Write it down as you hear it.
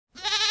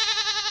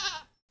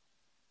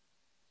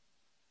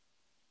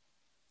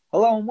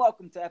Hello and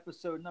welcome to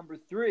episode number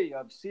 3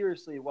 of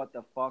Seriously What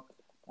the Fuck.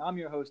 I'm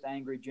your host,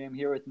 Angry Jim,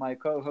 here with my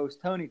co-host,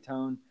 Tony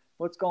Tone.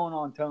 What's going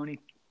on, Tony?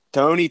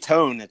 Tony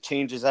Tone. It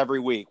changes every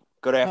week.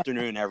 Good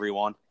afternoon,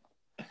 everyone.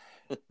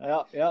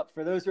 Yep.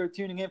 For those who are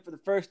tuning in for the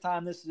first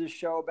time, this is a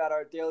show about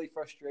our daily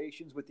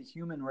frustrations with the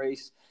human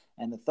race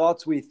and the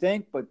thoughts we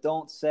think but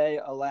don't say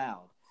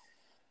aloud.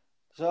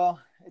 So,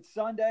 it's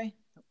Sunday.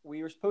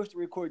 We were supposed to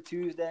record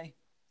Tuesday.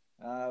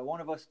 One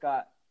of us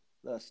got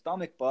the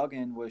stomach bug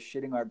and was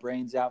shitting our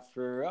brains out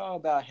for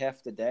about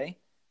half the day.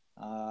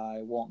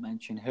 I won't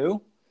mention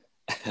who.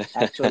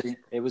 Actually,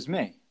 it was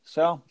me.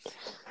 So,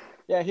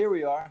 yeah, here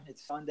we are.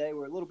 It's Sunday.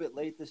 We're a little bit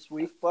late this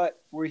week,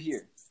 but we're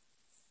here.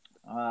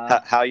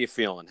 How you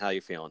feeling?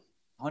 100%.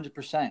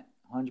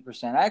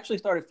 100%. I actually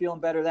started feeling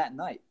better that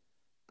night,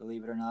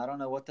 believe it or not. I don't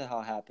know what the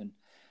hell happened.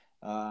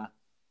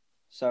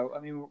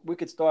 We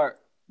could start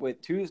with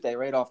Tuesday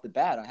right off the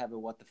bat. I have a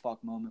what the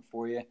fuck moment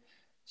for you.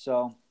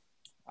 So,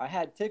 I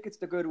had tickets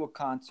to go to a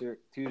concert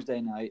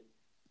Tuesday night,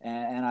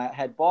 and I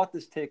had bought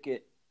this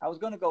ticket. I was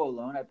going to go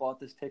alone. I bought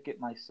this ticket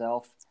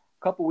myself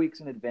a couple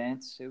weeks in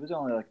advance. It was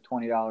only like a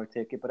 $20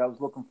 ticket, but I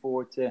was looking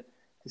forward to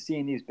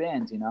seeing these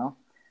bands, you know.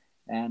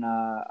 And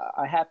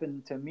I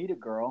happened to meet a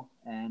girl,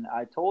 and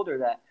I told her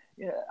that,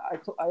 I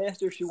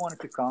asked her if she wanted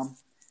to come.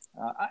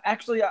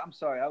 I'm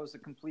sorry. That was a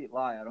complete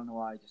lie. I don't know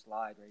why I just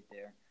lied right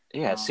there.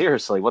 Yeah,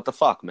 seriously, what the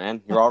fuck,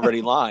 man? You're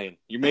already lying.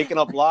 You're making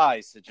up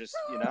lies to just,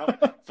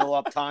 fill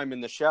up time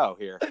in the show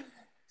here.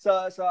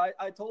 So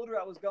I told her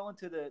I was going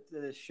to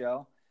this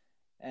show,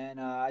 and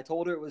I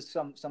told her it was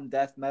some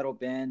death metal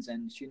bands,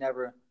 and she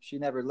never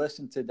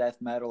listened to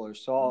death metal or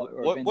saw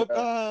or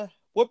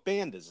what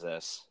band is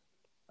this?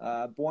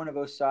 Born of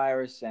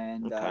Osiris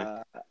and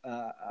Okay.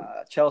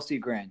 Chelsea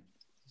Grin.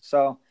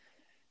 So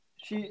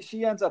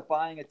she ends up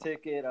buying a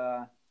ticket.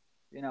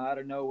 Out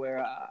of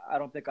nowhere. I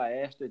don't think I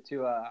asked her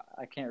to.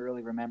 I can't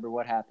really remember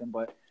what happened,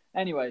 but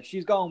anyway,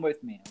 she's going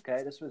with me.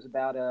 Okay, this was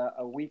about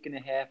a week and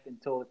a half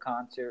until the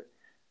concert.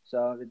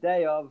 So the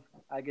day of,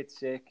 I get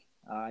sick.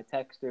 I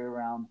text her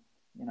around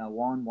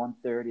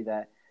 1:30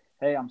 that,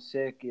 hey, I'm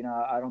sick.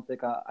 I don't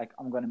think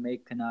I'm going to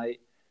make tonight.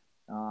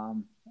 I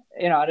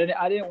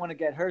didn't want to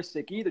get her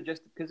sick either,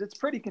 just because it's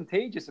pretty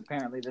contagious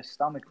apparently, this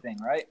stomach thing,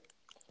 right?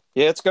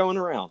 Yeah, it's going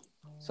around.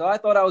 So I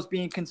thought I was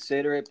being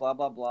considerate, blah,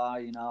 blah, blah.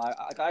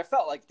 I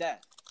felt like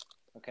that.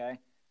 Okay.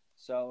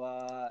 So,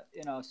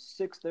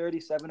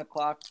 6:30, 7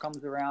 o'clock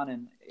comes around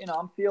and,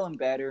 I'm feeling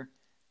better.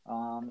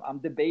 I'm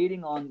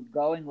debating on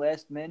going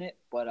last minute,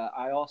 but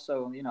I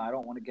also, I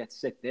don't want to get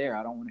sick there.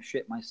 I don't want to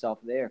shit myself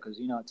there because,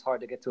 it's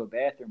hard to get to a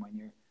bathroom when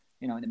you're,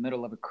 in the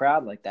middle of a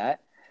crowd like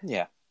that.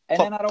 Yeah. And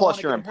then I don't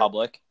Plus you're in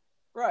public.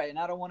 Right. And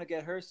I don't want to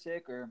get her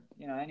sick or,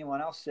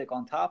 anyone else sick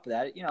on top of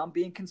that. I'm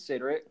being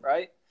considerate,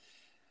 right?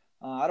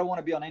 I don't want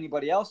to be on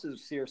anybody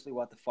else's Seriously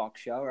What the Fuck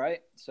show,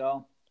 right?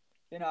 So,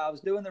 I was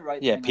doing the right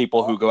thing. Yeah,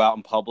 people who go out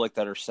in public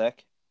that are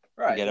sick.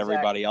 Right. Get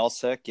everybody else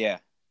sick, yeah.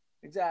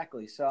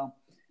 Exactly. So,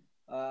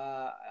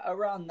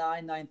 around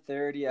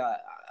 9:30,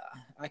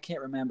 I can't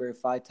remember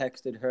if I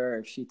texted her or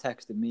if she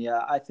texted me.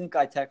 I think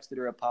I texted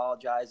her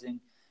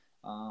apologizing.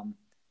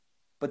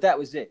 But that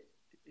was it.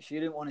 She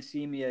didn't want to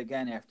see me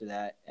again after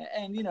that.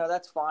 And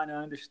that's fine. I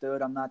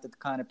understood. I'm not the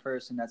kind of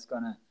person that's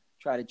going to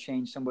try to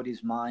change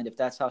somebody's mind. If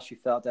that's how she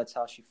felt, that's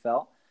how she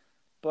felt.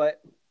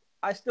 But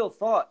I still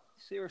thought,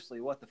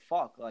 seriously, what the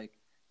fuck? Like,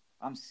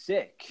 I'm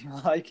sick.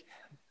 Like,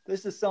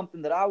 this is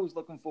something that I was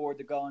looking forward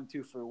to going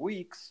to for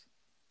weeks,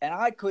 and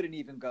I couldn't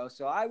even go.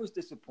 So I was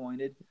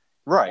disappointed.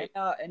 Right.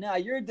 And now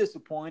you're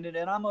disappointed,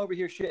 and I'm over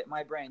here shitting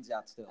my brains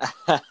out still.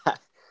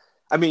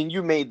 I mean,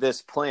 you made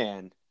this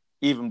plan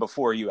even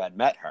before you had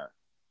met her.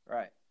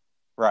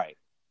 Right.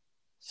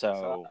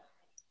 So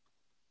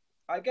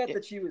I get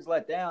that she was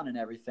let down and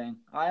everything.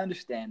 I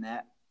understand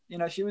that.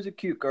 She was a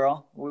cute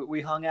girl.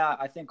 We hung out,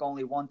 I think,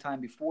 only one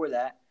time before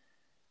that.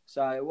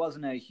 So it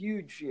wasn't a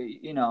huge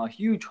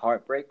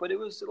heartbreak, but it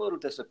was a little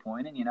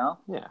disappointing,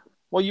 Yeah.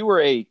 Well, you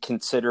were a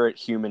considerate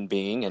human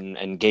being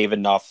and gave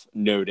enough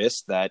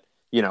notice that,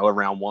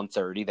 around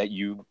 1:30 that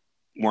you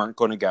weren't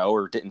going to go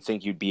or didn't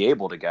think you'd be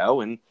able to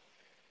go. And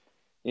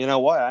you know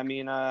what? I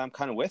mean, I'm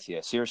kind of with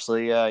you.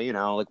 Seriously,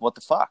 like, what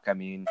the fuck? I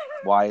mean,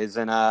 why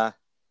isn't,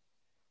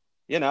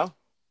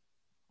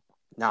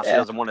 now she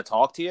doesn't want to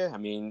talk to you. I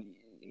mean,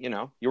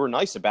 you were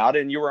nice about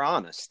it and you were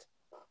honest.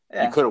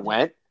 Yeah. You could have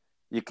went.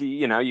 You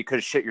could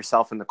have shit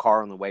yourself in the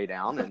car on the way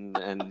down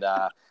and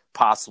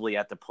possibly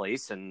at the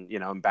place and,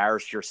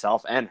 embarrassed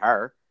yourself and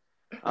her.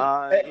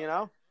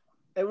 It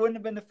wouldn't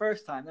have been the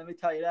first time. Let me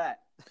tell you that.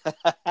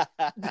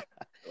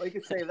 We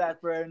could save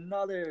that for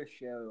another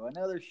show,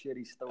 another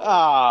shitty story.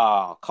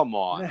 Oh, come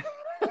on.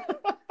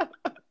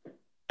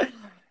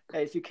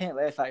 Hey, if you can't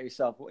laugh at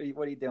yourself, what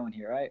are you doing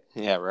here, right?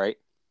 Yeah, right.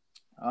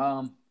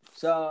 That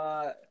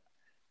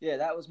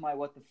was my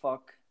what the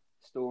fuck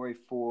story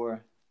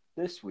for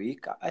this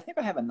week. I think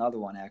I have another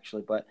one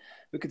actually, but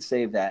we could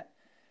save that.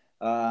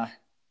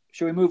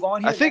 Should we move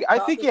on here? I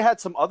think you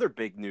had some other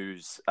big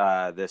news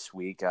this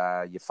week.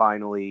 You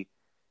finally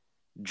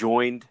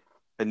joined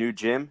a new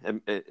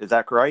gym. Is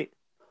that right?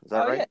 Is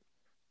that right?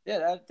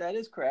 Yeah, that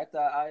is correct.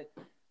 I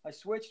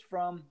switched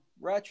from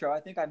retro. I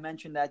think I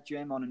mentioned that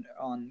gym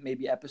on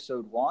maybe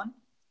episode 1.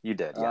 You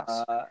did,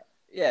 yes.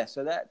 Yeah.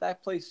 So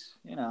that place,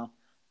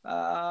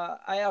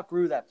 I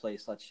outgrew that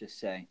place. Let's just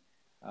say,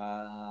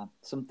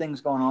 some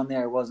things going on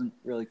there I wasn't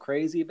really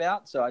crazy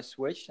about, so I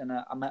switched, and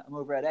I'm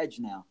over at Edge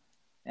now,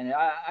 and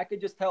I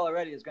could just tell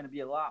already there's going to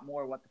be a lot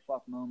more what the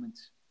fuck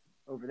moments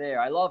over there.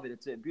 I love it.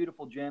 It's a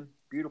beautiful gym,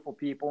 beautiful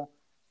people,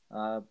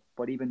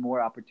 but even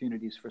more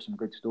opportunities for some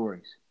good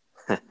stories.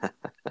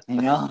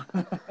 You know.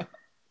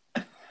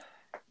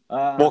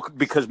 Well,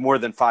 because more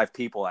than 5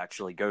 people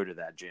actually go to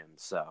that gym,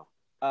 so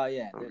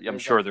yeah, I'm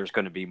sure there's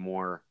going to be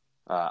more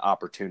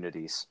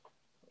opportunities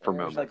for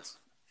moments. Like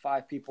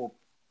 5 people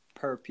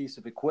per piece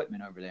of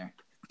equipment over there.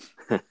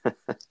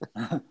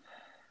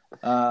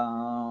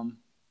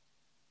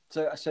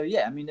 So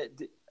yeah, I mean,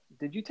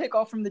 did you take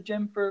off from the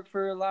gym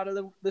for a lot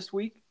of this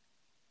week?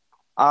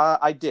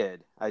 I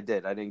did. I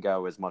didn't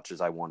go as much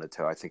as I wanted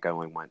to. I think I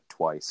only went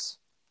twice.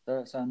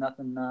 So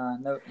nothing,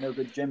 no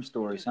good gym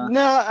stories, huh?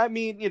 No, I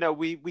mean,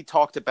 we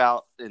talked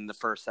about in the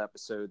first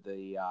episode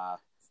the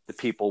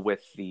people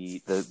with the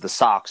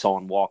socks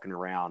on walking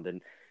around,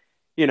 and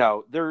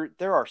there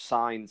are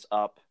signs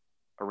up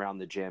around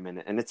the gym,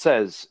 and it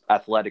says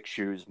athletic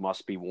shoes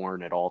must be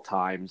worn at all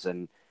times,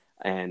 and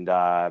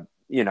the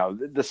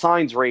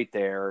sign's right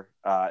there.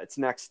 It's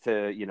next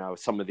to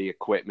some of the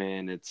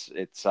equipment.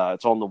 It's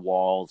on the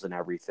walls and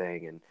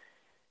everything, and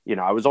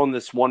I was on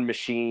this one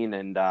machine,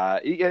 and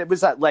it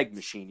was that leg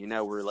machine,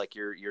 where like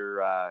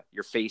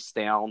you're face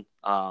down,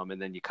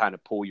 and then you kind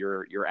of pull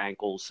your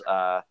ankles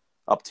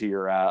up to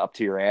your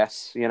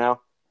ass,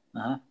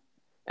 Uh-huh.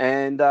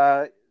 And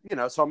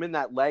so I'm in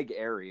that leg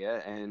area,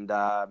 and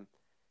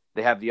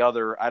they have the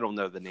other, I don't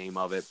know the name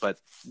of it, but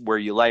where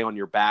you lay on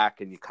your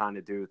back and you kind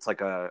of do, it's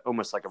like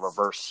almost like a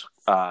reverse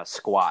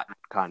squat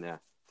kind of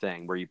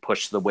thing, where you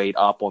push the weight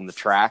up on the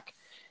track.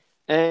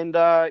 And,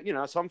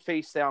 so I'm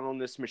face down on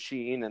this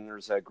machine, and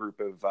there's a group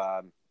of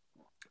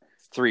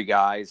 3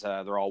 guys.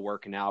 They're all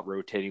working out,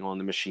 rotating on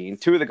the machine.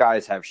 2 of the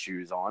guys have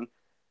shoes on.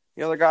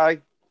 The other guy,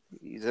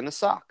 he's in his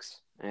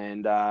socks.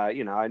 And,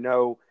 I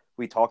know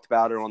we talked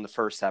about it on the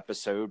first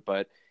episode,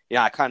 but,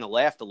 I kind of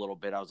laughed a little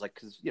bit. I was like,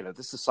 because,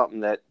 this is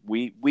something that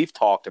we've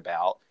talked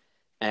about,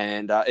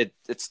 and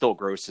it still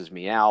grosses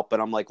me out. But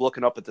I'm, like,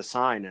 looking up at the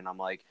sign, and I'm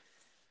like,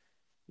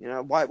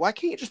 why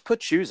can't you just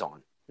put shoes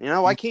on?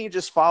 Why can't you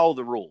just follow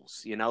the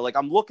rules? Like,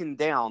 I'm looking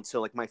down,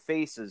 so like my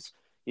face is,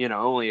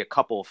 only a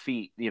couple of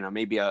feet,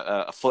 maybe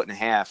a foot and a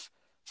half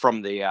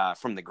from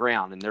the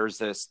ground, and there's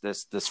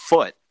this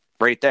foot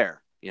right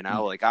there.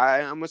 Like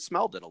I almost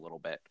smelled it a little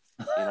bit,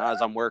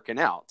 as I'm working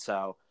out.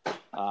 So,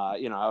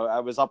 I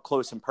was up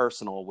close and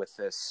personal with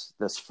this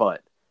foot,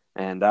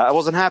 and I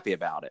wasn't happy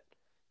about it.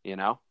 Hey,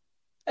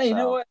 you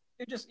know what?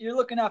 You're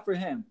looking out for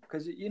him,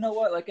 because you know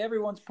what? Like,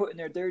 everyone's putting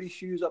their dirty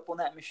shoes up on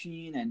that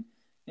machine, and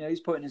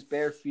he's putting his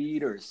bare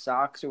feet or his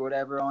socks or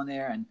whatever on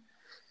there. And,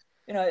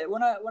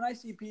 when I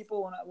see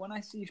people, when I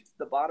see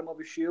the bottom of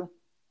a shoe,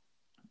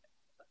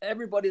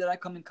 everybody that I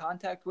come in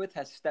contact with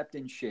has stepped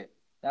in shit.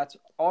 That's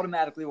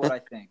automatically what I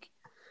think.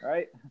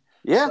 Right?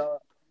 Yeah.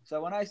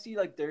 So when I see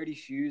like dirty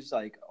shoes,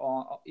 like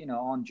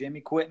on gym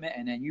equipment,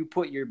 and then you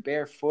put your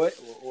bare foot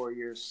or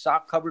your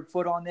sock covered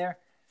foot on there,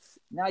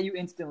 now you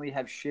instantly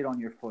have shit on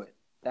your foot.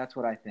 That's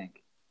what I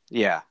think.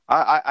 Yeah.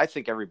 I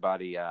think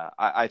everybody,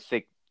 I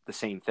think the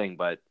same thing,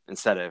 but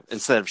instead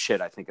of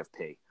shit, I think of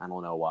pee. I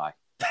don't know why.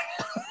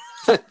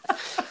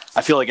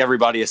 I feel like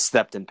everybody has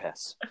stepped in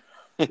piss.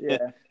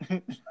 Yeah.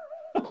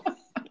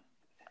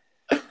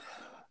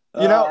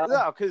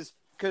 No, because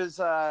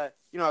I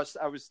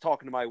was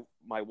talking to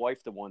my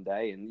wife the one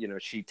day,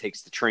 and she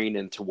takes the train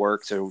into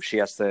work, so she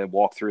has to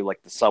walk through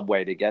like the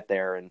subway to get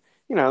there, and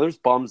there's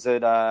bums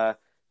that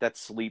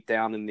sleep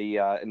down in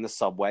the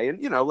subway,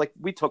 and like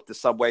we took the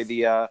subway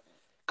the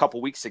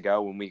couple weeks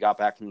ago when we got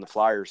back from the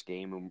Flyers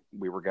game, and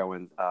we were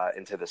going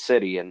into the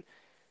city, and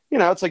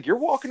it's like you're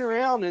walking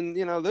around, and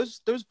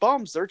those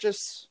bums, they're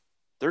just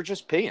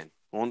peeing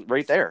on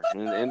right there,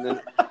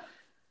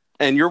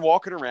 and you're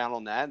walking around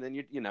on that, and then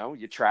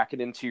you track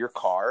it into your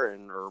car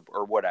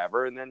or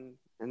whatever, and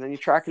then you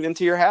track it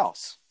into your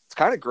house. It's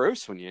kind of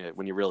gross when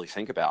you really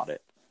think about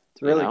it.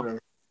 It's really gross.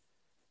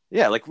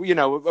 Yeah, like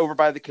over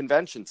by the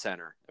convention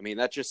center. I mean,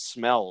 that just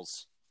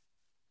smells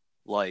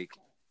like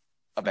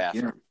a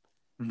bathroom.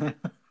 Yeah.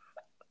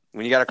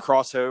 When you got to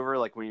cross over,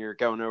 like when you're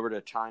going over to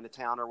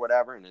Chinatown or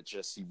whatever, and it's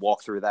just you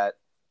walk through that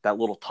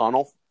little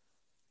tunnel,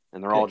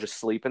 and they're all just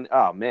sleeping.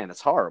 Oh man, it's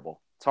horrible.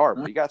 It's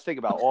horrible. You got to think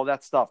about all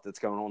that stuff that's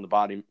going on the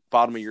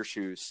bottom of your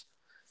shoes.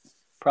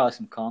 Probably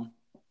some cum.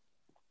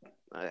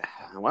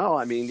 Well,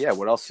 I mean, yeah.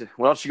 What else you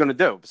going to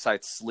do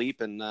besides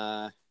sleep and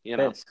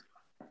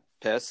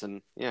piss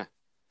and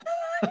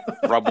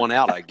rub one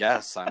out? I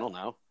guess. I don't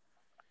know.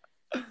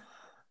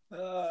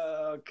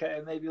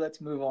 Okay, maybe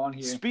let's move on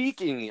here.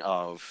 Speaking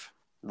of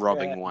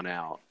rubbing one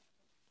out,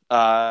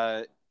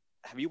 have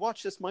you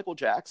watched this Michael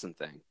Jackson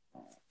thing?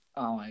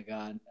 Oh my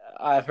God,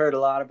 I've heard a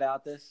lot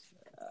about this.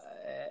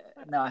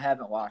 No, I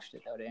haven't watched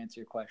it though. To answer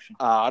your question,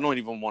 I don't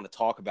even want to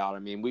talk about it. I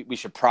mean, we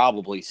should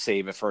probably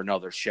save it for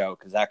another show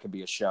because that could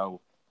be a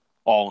show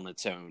all on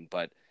its own.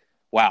 But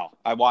wow,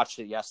 I watched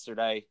it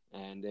yesterday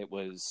and it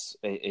was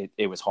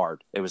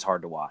hard. It was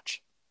hard to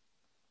watch.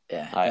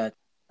 yeah, that's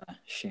a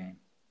shame.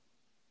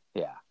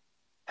 Yeah.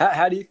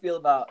 How do you feel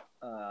about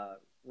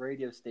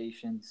radio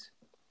stations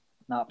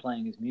not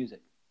playing his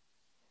music?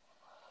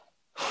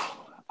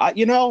 I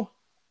don't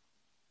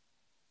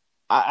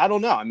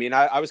know. I mean,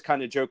 I was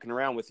kind of joking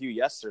around with you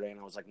yesterday, and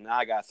I was like, "Nah,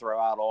 I got to throw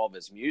out all of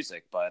his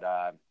music." But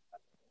I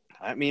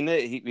mean,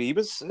 it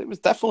was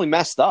definitely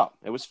messed up.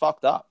 It was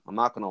fucked up. I'm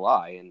not gonna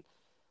lie. And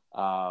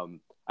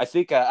I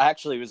think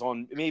actually it was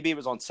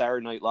on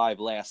Saturday Night Live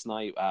last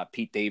night.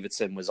 Pete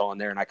Davidson was on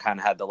there, and I kind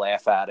of had to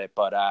laugh at it.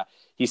 But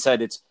he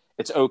said it's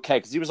okay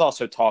because he was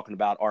also talking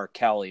about R.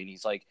 Kelly, and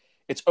he's like,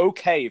 it's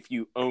okay if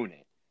you own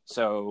it.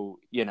 So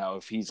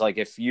if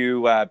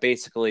you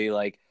basically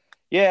like.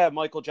 Yeah,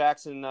 Michael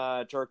Jackson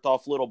jerked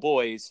off little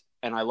boys,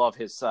 and I love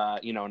his,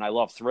 and I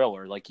love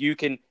Thriller. Like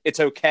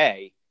it's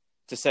okay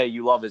to say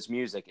you love his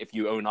music if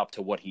you own up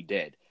to what he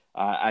did.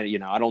 I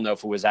don't know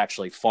if it was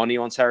actually funny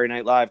on Saturday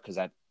Night Live because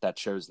that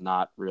show's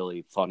not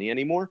really funny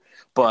anymore.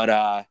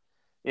 But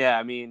yeah,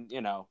 I mean,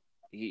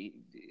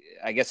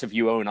 I guess if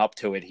you own up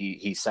to it,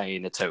 he's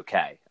saying it's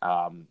okay.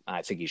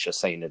 I think he's just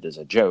saying it as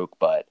a joke,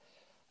 but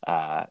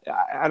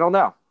I don't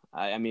know.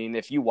 I mean,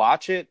 if you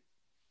watch it.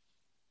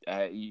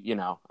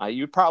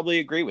 You'd probably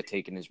agree with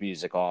taking his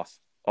music off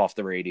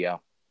the radio.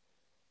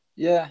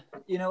 Yeah,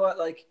 you know what?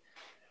 Like,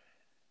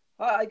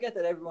 I get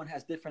that everyone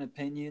has different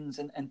opinions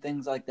and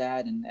things like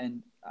that,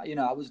 and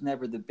I was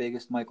never the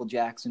biggest Michael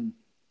Jackson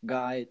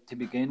guy to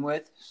begin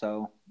with,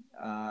 so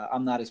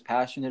I'm not as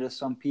passionate as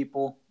some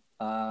people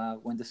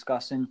when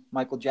discussing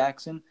Michael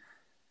Jackson.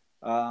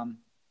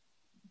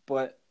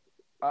 But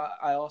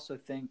I also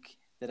think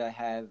that I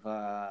have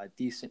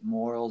decent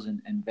morals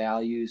and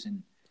values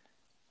and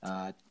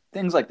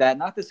things like that.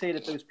 Not to say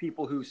that those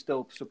people who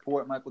still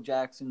support Michael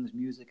Jackson's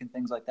music and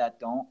things like that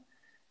don't,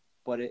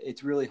 but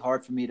it's really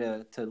hard for me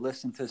to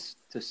listen to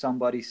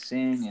somebody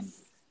sing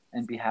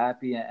and be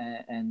happy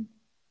and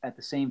at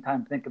the same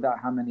time think about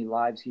how many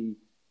lives he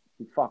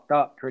fucked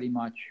up pretty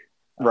much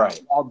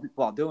right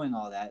while doing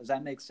all that. Does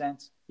that make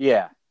sense?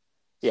 Yeah.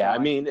 So I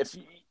mean, if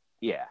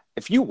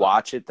you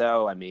watch it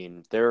though, I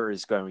mean, there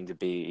is going to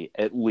be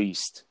at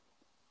least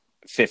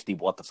 50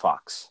 what the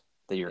fucks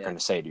that you're going to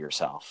say to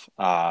yourself.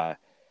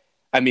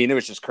 I mean, it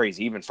was just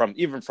crazy, even from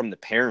the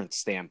parents'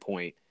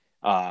 standpoint.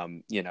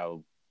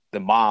 The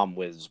mom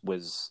was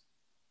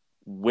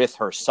with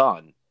her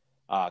son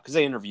because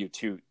they interviewed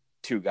two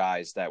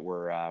guys that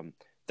were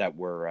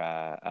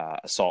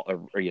assault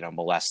or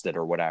molested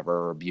or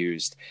whatever, or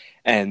abused,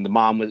 and the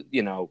mom was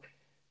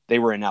they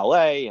were in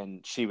L.A.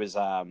 and she was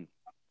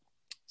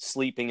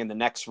sleeping in the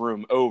next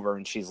room over,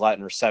 and she's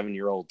letting her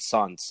 7-year-old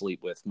son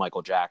sleep with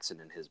Michael Jackson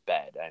in his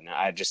bed. And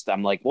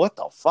I'm like, what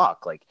the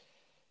fuck? Like,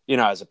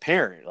 as a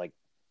parent, like,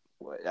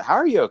 how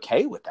are you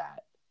okay with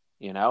that?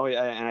 And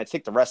I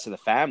think the rest of the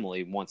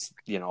family, once,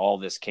 all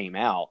this came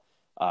out,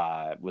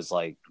 was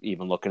like,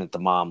 even looking at the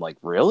mom, like,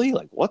 really?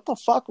 Like, what the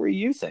fuck were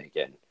you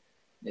thinking?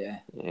 Yeah.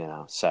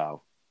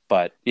 So,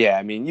 but yeah,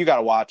 I mean, you got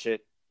to watch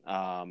it.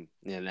 And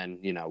then,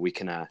 we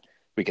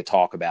could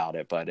talk about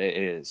it, but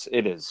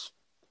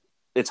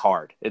it's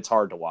hard. It's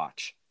hard to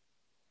watch.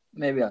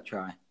 Maybe I'll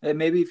try.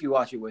 Maybe if you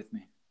watch it with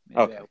me. Maybe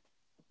okay.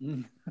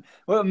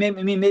 Well,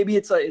 maybe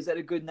it's like, is that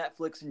a good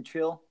Netflix and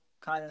chill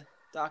kind of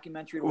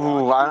documentary to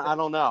watch? Ooh, I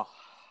don't know.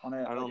 I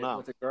don't know.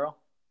 With a girl?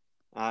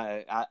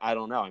 I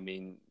don't know. I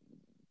mean,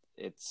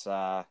 it's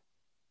I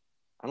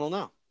don't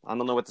know. I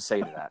don't know what to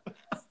say to that.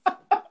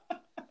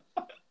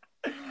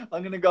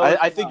 I'm gonna go.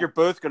 I think you're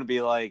both gonna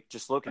be like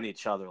just looking at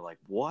each other like,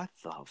 what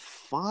the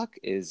fuck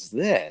is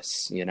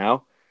this?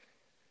 So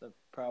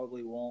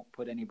probably won't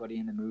put anybody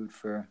in the mood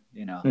for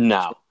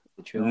No,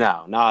 chill.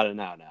 no.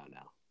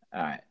 All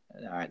right.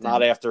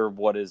 Not after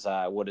what is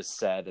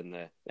said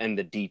and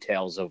the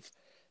details of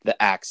the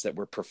acts that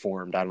were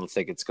performed. I don't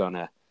think it's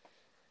gonna.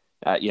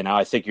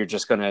 I think you're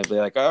just gonna be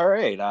like, all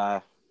right.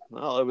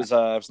 Well, it was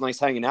nice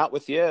hanging out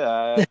with you.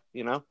 Have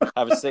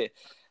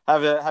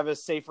a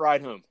safe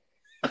ride home.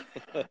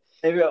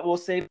 Maybe we'll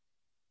save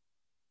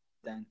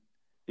then.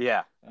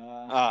 Yeah.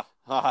 All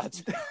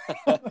right.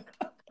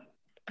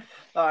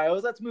 Well,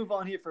 let's move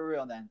on here for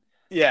real then.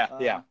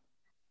 Yeah.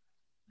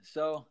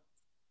 So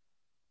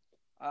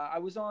I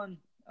was on.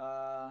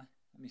 Let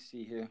me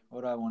see here.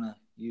 What do I want to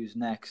use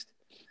next?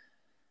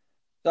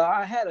 So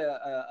I had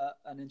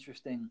an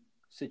interesting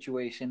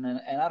situation,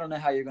 and I don't know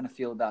how you're going to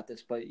feel about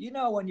this, but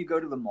when you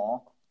go to the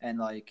mall and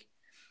like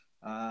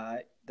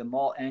the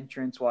mall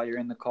entrance while you're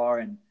in the car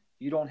and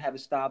you don't have a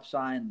stop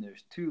sign,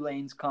 there's 2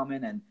 lanes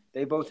coming and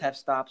they both have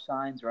stop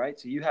signs, right?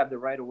 So you have the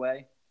right of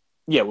way.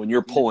 Yeah, when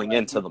you're pulling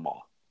into the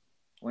mall.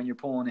 When you're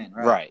pulling in,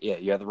 right? Right, yeah,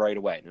 you have the right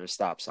of way, no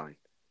stop sign.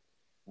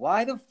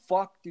 Why the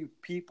fuck do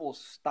people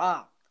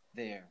stop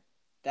there?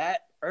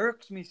 That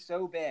irks me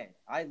so bad.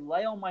 I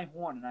lay on my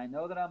horn, and I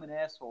know that I'm an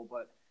asshole,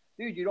 but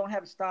dude, you don't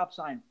have a stop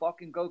sign.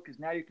 Fucking go, because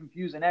now you're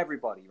confusing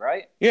everybody,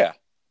 right? Yeah.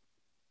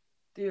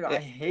 Dude, I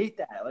hate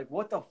that. Like,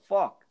 what the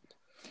fuck?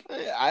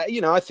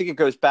 I think it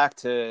goes back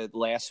to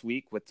last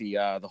week with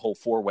the whole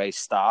 4-way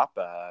stop.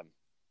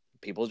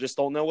 People just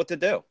don't know what to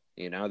do.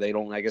 They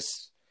don't. I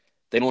guess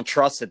they don't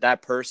trust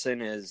that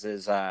person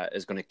is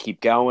going to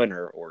keep going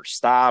or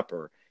stop,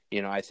 or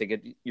I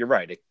think you're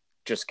right. It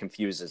just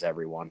confuses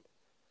everyone.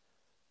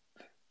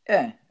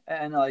 Yeah,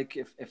 and like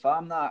if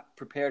I'm not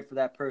prepared for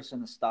that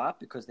person to stop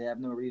because they have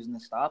no reason to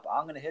stop,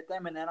 I'm gonna hit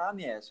them, and then I'm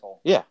the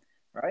asshole. Yeah,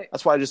 right.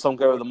 That's why I just don't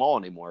go to the mall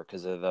anymore,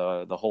 because of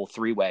the whole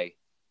 3-way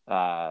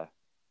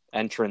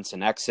entrance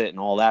and exit and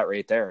all that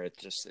right there. It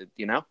just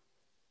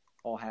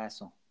all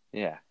hassle.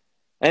 Yeah.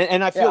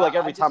 And I feel like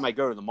every time I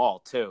go to the mall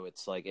too,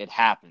 it's like it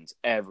happens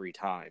every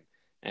time.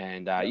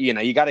 And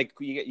you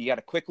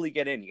gotta quickly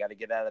get in. You gotta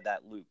get out of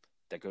that loop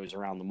that goes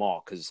around the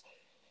mall, because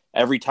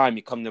every time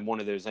you come to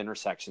one of those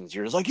intersections,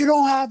 you're just like, you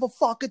don't have a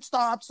fucking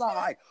stop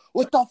sign.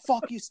 What the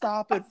fuck you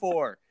stopping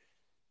for?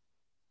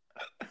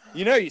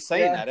 You're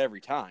saying that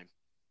every time.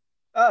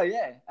 Oh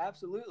yeah,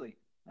 absolutely.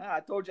 Yeah, I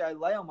told you I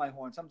lay on my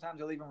horn. Sometimes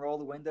I'll even roll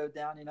the window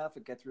down, if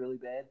it gets really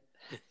bad.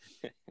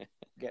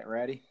 Get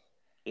ready.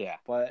 Yeah.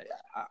 But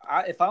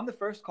if I'm the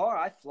first car,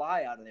 I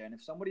fly out of there. And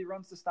if somebody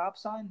runs the stop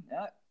sign,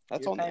 that's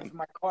you're on paying them. for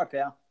my car,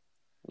 pal.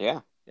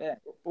 Yeah. Yeah.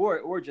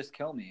 Or just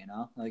kill me,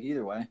 like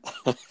either way.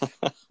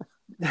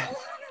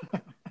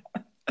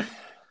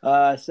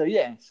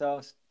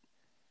 So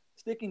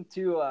sticking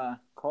to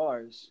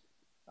cars,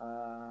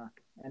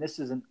 and this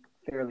is a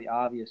fairly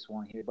obvious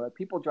one here, but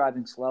people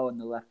driving slow in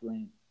the left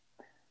lane.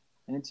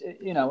 And it's,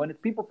 when it's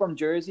people from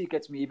Jersey, it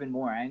gets me even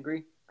more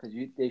angry, because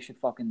they should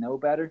fucking know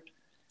better.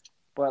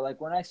 But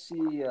like when I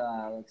see,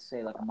 let's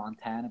say like a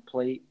Montana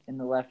plate in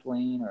the left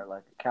lane, or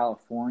like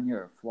California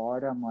or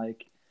Florida, I'm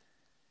like,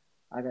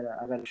 I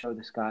gotta show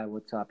this guy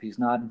what's up. He's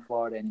not in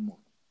Florida anymore.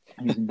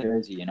 He's in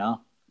Jersey,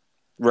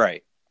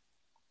 Right.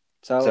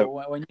 So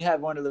when you have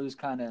one of those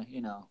kind of,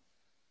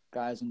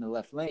 guys in the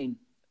left lane,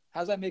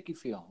 how's that make you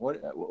feel? What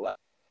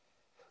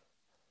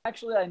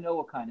actually, I know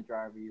what kind of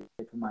driver you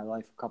are for my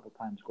life a couple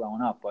times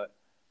growing up, but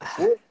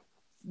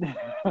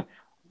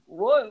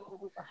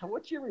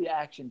what's your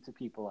reaction to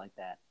people like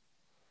that?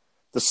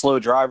 The slow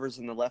drivers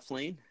in the left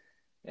lane?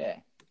 Yeah.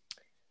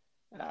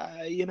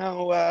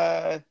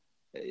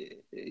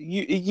 It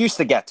used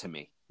to get to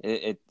me.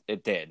 It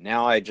did.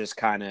 Now I just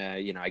kind of,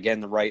 I get in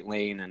the right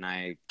lane and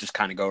I just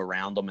kind of go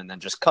around them and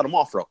then just cut them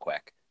off real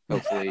quick.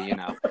 Hopefully,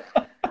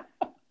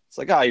 it's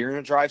like, oh, you're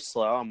going to drive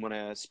slow. I'm going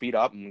to speed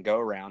up and go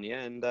around you.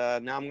 And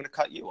now I'm going to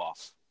cut you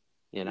off,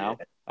 Yeah.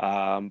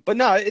 But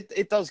no,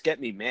 it does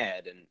get me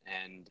mad.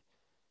 And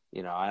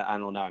I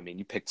don't know. I mean,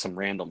 you picked some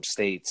random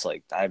states.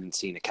 Like, I haven't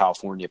seen a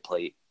California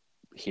plate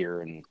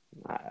here, and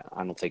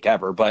I don't think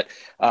ever. But,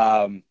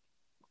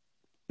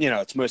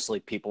 it's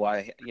mostly people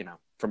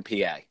from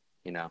PA,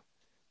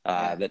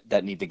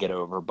 that need to get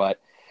over.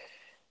 But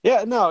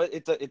yeah, no,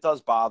 it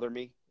does bother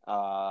me,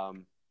 or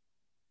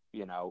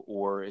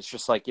it's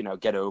just like,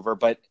 get over.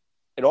 But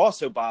it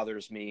also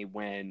bothers me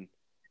when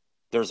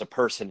there's a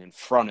person in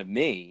front of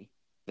me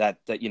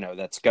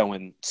that's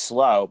going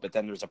slow, but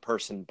then there's a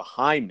person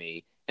behind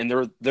me and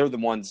they're the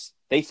ones,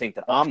 they think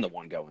that I'm the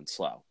one going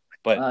slow.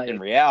 But in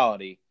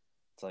reality,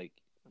 it's like,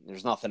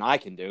 there's nothing I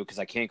can do because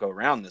I can't go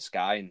around this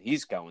guy and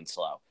he's going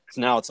slow.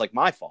 So now it's like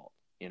my fault,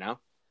 Yep.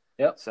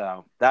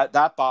 So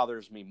that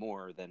bothers me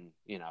more than,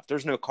 if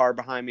there's no car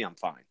behind me, I'm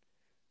fine.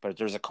 But if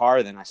there's a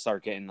car, then I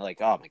start getting like,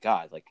 oh my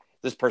God, like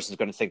this person's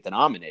going to think that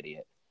I'm an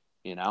idiot,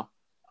 Yeah.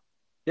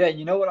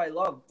 You know what I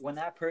love? When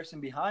that person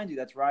behind you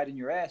that's riding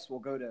your ass will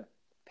go to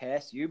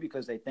pass you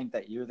because they think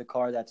that you're the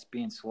car that's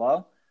being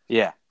slow.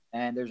 Yeah.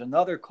 And there's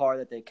another car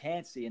that they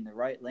can't see in the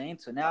right lane.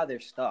 So now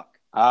they're stuck.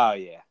 Oh,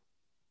 yeah.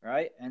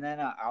 Right? And then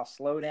I'll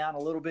slow down a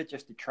little bit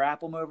just to trap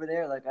them over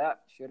there. Like,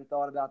 should have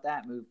thought about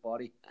that move,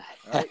 buddy.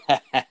 Right?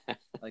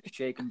 Like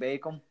shake and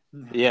bake them.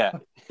 Yeah.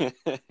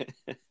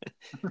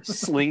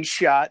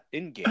 Slingshot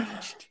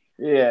engaged.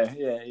 Yeah.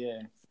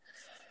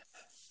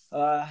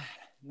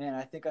 Man,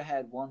 I think I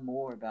had one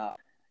more about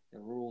the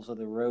rules of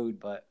the road,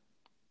 but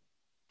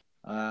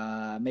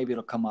maybe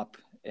it'll come up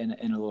in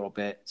a little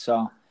bit.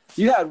 So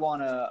you had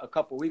one a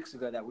couple weeks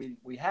ago that we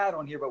had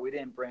on here, but we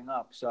didn't bring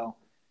up. So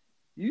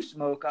you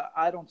smoke.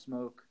 I don't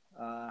smoke.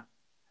 How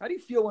do you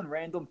feel when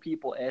random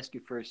people ask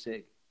you for a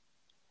cig?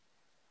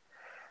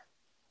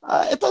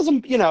 It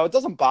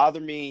doesn't bother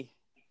me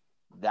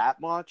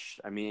that much.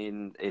 I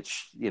mean,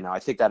 it's, I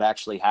think that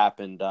actually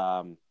happened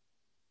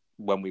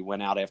when we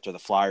went out after the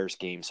Flyers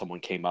game. Someone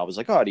came up, was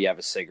like, oh, do you have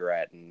a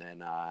cigarette? And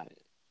then, I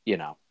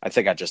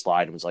think I just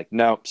lied and was like,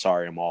 nope,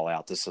 sorry, I'm all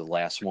out. This is the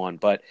last one.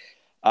 But,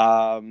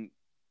 I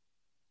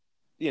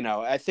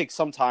think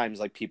sometimes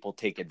like people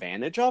take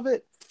advantage of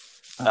it.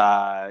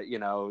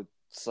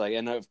 It's like,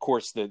 and of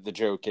course the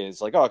joke is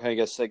like, oh, can I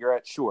get a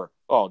cigarette? Sure.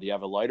 Oh, do you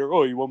have a lighter?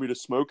 Oh, you want me to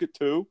smoke it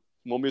too?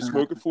 You want me to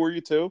smoke it for you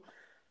too?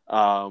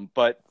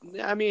 But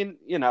I mean,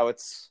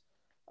 it's,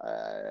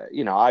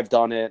 I've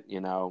done it,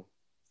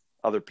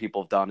 other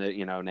people have done it,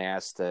 and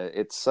asked,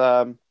 it's,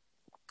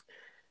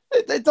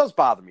 It does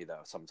bother me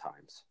though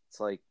sometimes. It's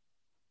like,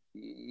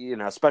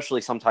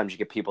 especially sometimes you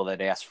get people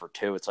that ask for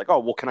two. It's like, oh,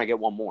 well, can I get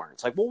one more?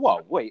 It's like, well,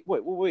 whoa, wait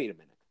a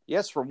minute. You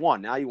asked for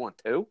one, now you want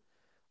two?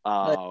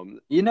 Like,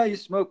 you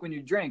smoke when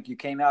you drink. You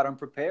came out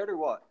unprepared or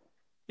what?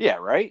 Yeah,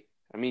 right.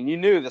 I mean, you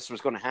knew this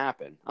was going to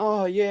happen.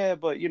 Oh yeah,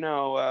 but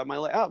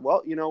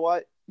well, you know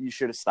what? You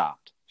should have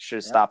stopped. Should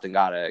have stopped and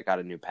got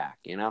a new pack.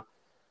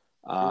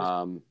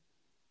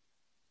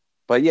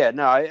 But yeah,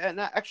 no.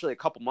 Actually, a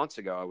couple months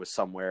ago, I was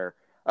somewhere.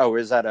 I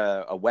was at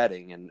a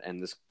wedding,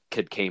 and this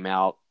kid came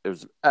out. It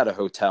was at a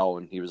hotel,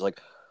 and he was like,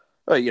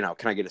 "Oh,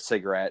 can I get a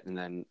cigarette?" And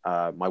then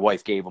my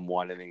wife gave him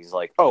one, and then he's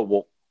like, "Oh,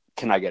 well,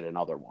 can I get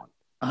another one?"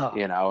 Oh.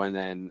 And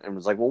then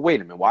was like, "Well,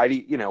 wait a minute. Why do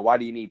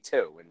you need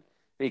two?" And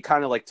he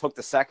kind of like took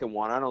the second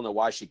one. I don't know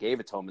why she gave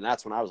it to him, and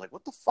that's when I was like,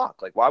 "What the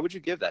fuck? Like, why would you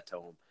give that to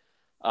him?"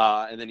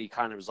 And then he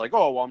kind of was like,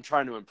 "Oh, well, I'm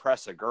trying to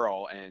impress a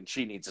girl, and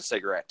she needs a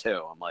cigarette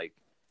too." I'm like,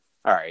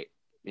 "All right,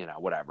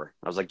 whatever."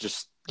 I was like,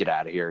 "Just get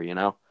out of here,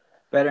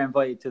 Better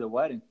invite you to the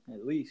wedding,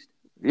 at least.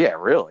 Yeah,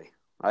 really.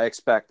 I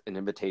expect an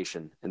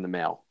invitation in the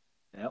mail.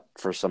 Yep.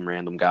 For some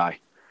random guy.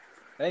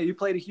 Hey, you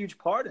played a huge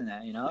part in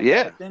that,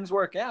 Yeah. If things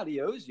work out,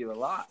 he owes you a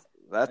lot.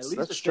 That's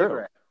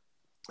true.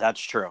 That's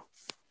true.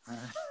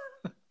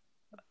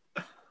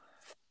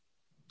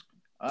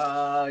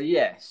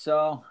 Yeah.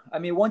 So, I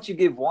mean, once you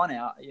give one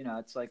out,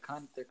 it's like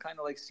they're kind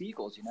of like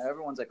seagulls.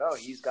 Everyone's like, "Oh,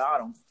 he's got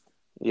them."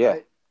 Yeah.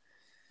 Right?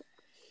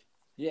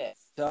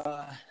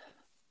 Yeah.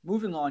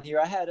 Moving on here,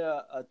 I had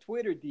a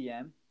Twitter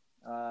DM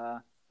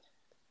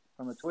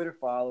from a Twitter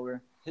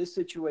follower. His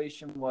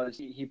situation was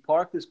he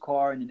parked his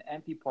car in an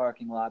empty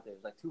parking lot. There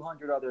was like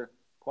 200 other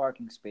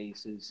parking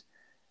spaces,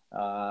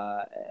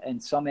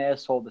 and some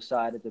asshole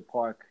decided to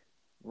park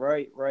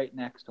right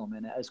next to him,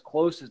 and as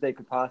close as they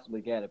could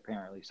possibly get,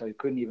 apparently. So he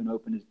couldn't even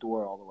open his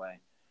door all the way.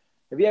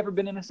 Have you ever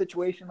been in a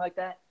situation like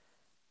that?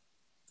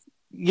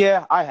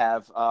 Yeah, I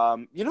have.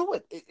 You know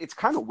what? It's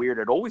kind of weird.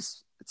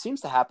 It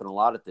seems to happen a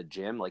lot at the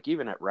gym, like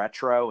even at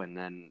Retro, and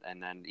then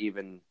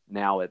even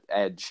now at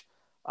Edge.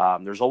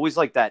 There's always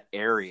like that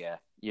area,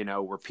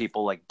 where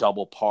people like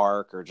double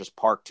park or just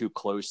park too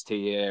close to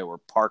you, or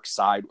park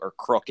side or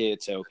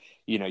crooked, so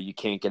you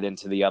can't get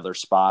into the other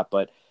spot.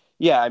 But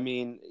yeah, I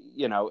mean,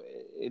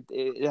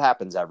 it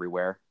happens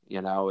everywhere.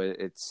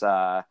 It's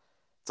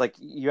like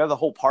you have the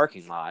whole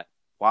parking lot.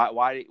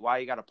 Why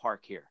you got to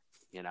park here?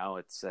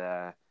 It's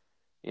or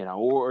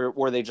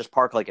they just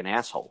park like an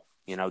asshole.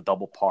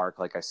 Double park,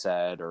 like I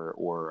said,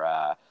 or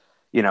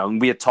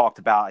and we had talked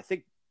about. I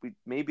think we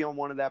maybe on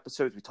one of the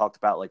episodes we talked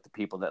about like the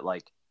people that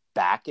like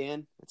back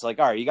in. It's like,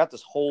 all right, you got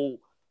this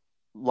whole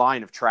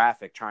line of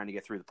traffic trying to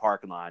get through the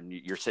parking lot, and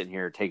you're sitting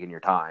here taking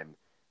your time,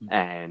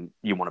 and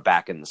you want to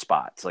back in the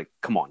spot. It's like,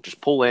 come on, just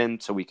pull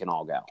in so we can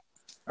all go. All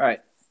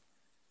right.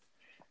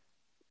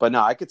 But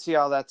no, I could see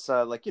how that's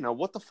like,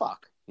 what the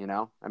fuck,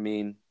 I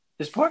mean,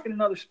 just park in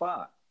another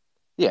spot.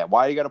 Yeah,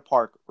 why you got to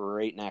park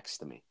right next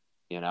to me?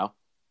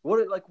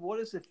 What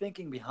is the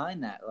thinking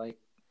behind that? Like,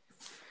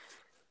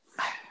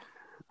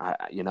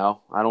 I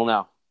don't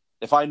know.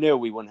 If I knew,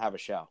 we wouldn't have a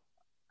show.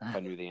 If I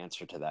knew the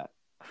answer to that.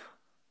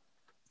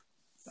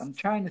 I'm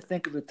trying to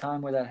think of the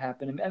time where that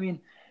happened. I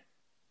mean,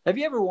 have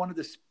you ever wanted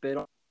to spit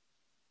on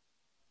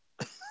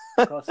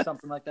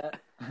something like that?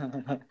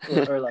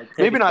 or like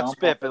maybe not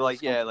spit, but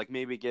like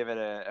maybe give it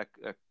a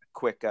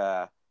quick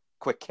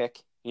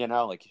kick.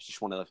 Like you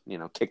just want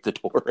to kick the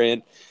door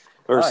in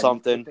or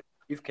something.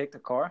 You've kicked a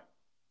car?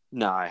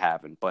 No, I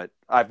haven't, but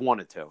I've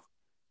wanted to.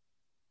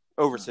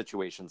 Over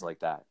situations like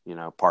that,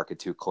 park it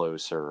too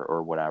close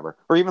or whatever.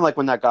 Or even like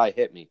when that guy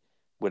hit me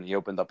when he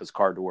opened up his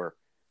car door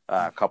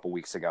a couple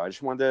weeks ago. I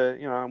just wanted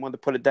to,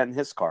 put a dent in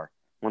his car.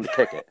 I wanted to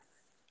kick it.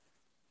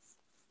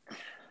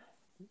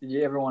 Did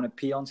you ever want to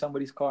pee on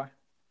somebody's car?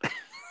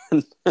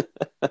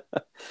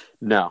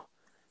 No.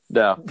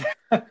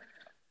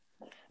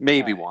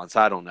 Maybe once.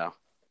 I don't know.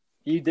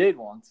 You did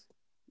once.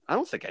 I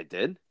don't think I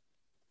did.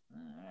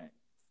 All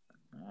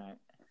right.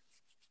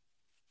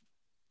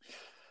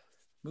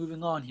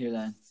 Moving on here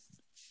then.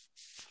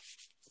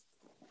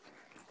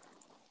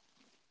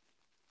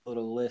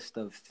 Little list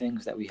of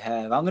things that we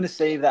have. I'm going to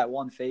save that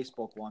one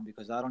Facebook one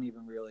because I don't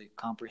even really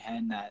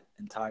comprehend that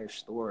entire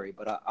story,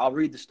 but I'll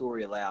read the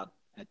story aloud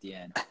at the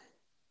end.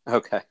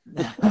 Okay.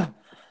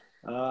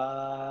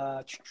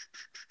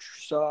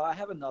 So I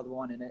have another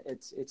one, and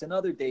it's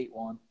another date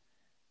one.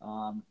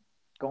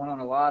 Going on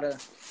a lot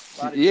of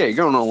you're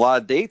going on a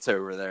lot of dates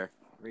over there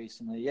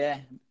recently. Yeah,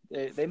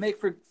 they make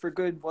for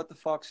good what the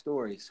fuck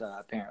stories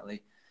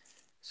apparently.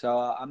 So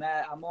I'm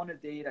on a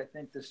date. I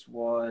think this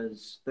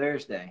was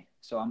Thursday.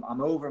 So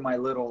I'm over my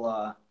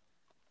little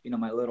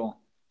my little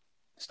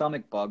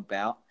stomach bug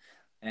bout,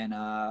 and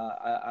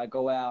I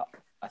go out.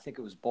 I think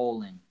it was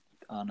bowling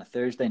on a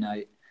Thursday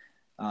night,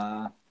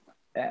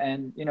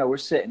 and we're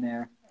sitting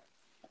there.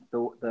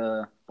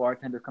 The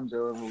bartender comes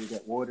over. We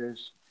get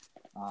waters.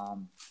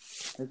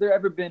 Has there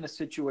ever been a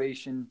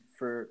situation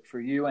for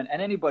you and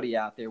anybody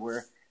out there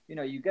where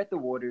you get the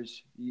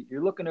waters,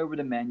 you're looking over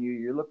the menu,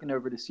 you're looking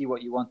over to see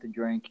what you want to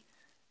drink,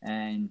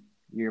 and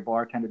your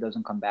bartender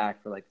doesn't come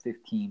back for like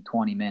 15,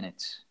 20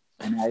 minutes.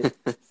 And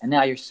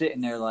now you're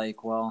sitting there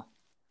like, well,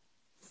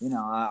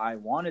 I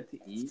wanted to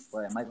eat,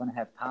 but am I going to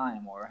have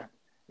time? Or,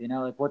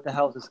 like, what the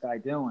hell is this guy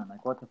doing? Like,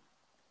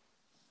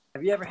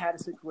 have you ever had a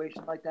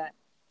situation like that?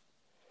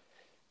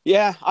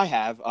 Yeah, I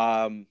have.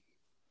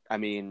 I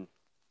mean,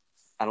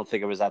 I don't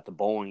think it was at the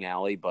bowling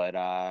alley, but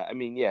I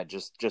mean, yeah,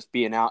 just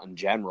being out in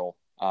general.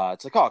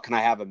 It's like, oh, can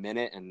I have a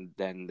minute? And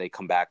then they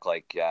come back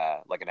like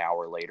an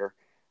hour later.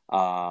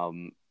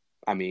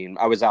 I mean,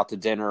 I was out to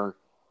dinner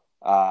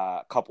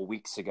a couple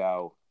weeks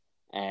ago,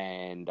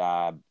 and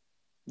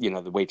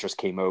the waitress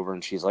came over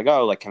and she's like,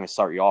 oh, like, can I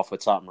start you off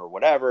with something or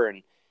whatever?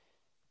 And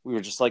we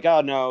were just like,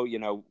 oh no,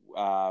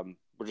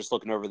 we're just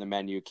looking over the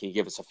menu. Can you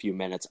give us a few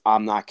minutes?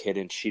 I'm not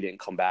kidding. She didn't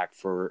come back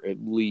for at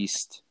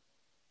least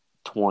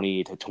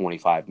 20 to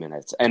 25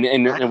 minutes. And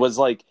it was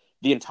like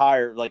the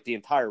entire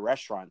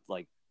restaurant,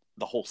 like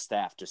the whole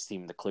staff just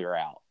seemed to clear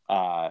out.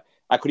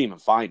 I couldn't even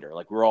find her.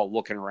 Like, we were all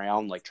looking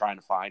around, like trying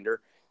to find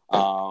her.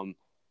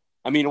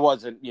 I mean, it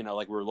wasn't,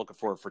 like we were looking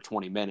for her for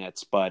 20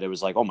 minutes, but it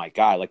was like, oh my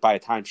God, like by the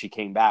time she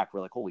came back, we're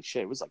like, holy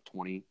shit, it was like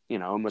 20,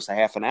 almost a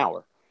half an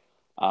hour.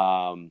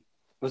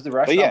 Was the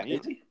restaurant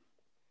busy?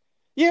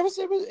 Yeah,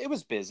 it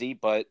was busy,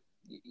 but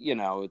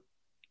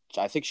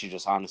I think she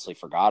just honestly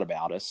forgot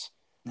about us.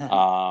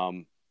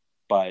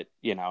 But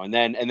and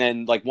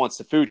then like once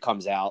the food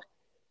comes out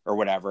or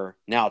whatever,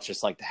 now it's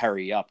just like to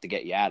hurry up to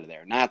get you out of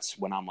there. And that's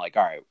when I'm like,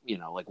 all right,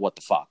 like what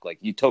the fuck? Like,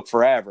 you took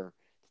forever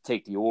to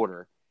take the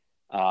order.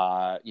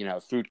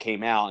 Food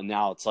came out and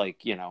now it's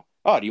like,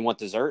 oh, do you want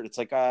dessert? It's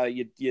like,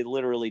 you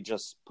literally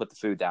just put the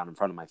food down in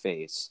front of my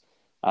face.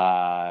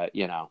 And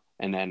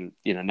then,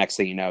 next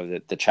thing you know,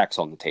 the check's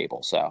on the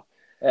table. So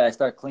yeah, I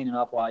start cleaning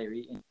up while you're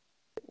eating.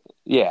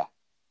 Yeah.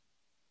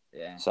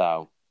 Yeah.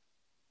 So,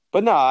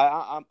 but no,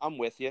 I'm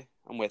with you.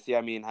 I'm with you.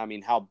 I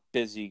mean, how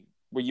busy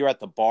were you at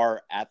the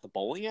bar at the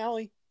bowling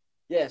alley?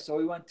 Yeah, so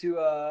we went to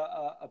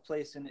a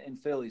place in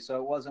Philly. So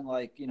it wasn't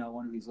like,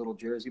 one of these little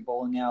Jersey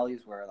bowling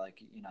alleys where,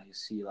 like, you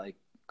see, like,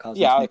 cousins.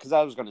 Yeah, because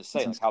I was going to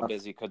say, like, how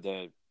busy could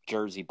the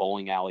Jersey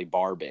bowling alley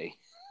bar be?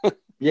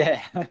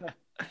 Yeah.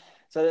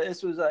 So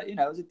this was, it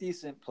was a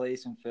decent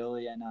place in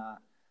Philly. And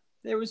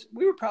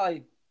we were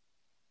probably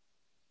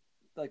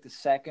like the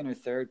second or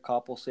third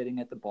couple sitting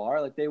at the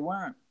bar. Like,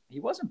 he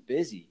wasn't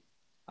busy.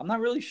 I'm not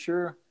really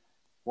sure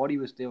what he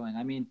was doing.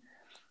 I mean,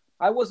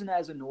 I wasn't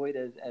as annoyed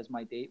as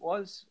my date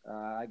was,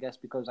 I guess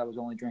because I was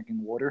only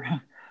drinking water.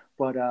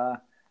 But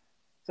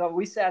so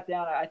we sat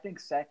down, I think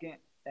second,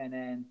 and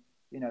then,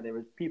 there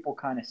was people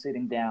kind of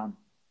sitting down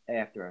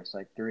after us,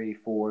 like 3,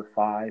 4,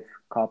 5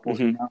 couples,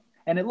 Mm-hmm.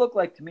 And it looked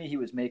like to me he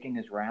was making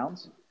his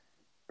rounds,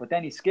 but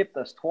then he skipped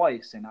us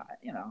twice, and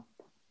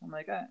I'm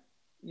like,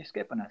 you're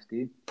skipping us,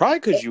 dude. Probably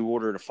because you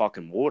ordered a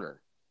fucking water.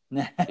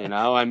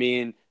 I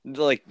mean,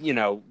 like, we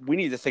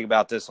need to think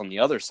about this on the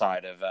other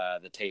side of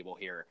the table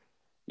here.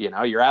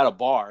 You're at a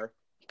bar,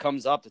 he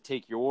comes up to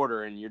take your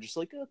order, and you're just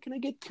like, oh, can I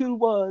get two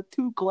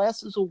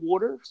glasses of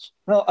waters?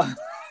 Oh.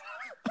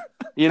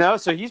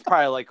 So he's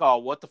probably like, oh,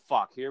 what the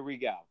fuck? Here we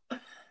go.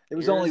 It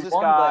was Here's only this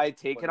one guy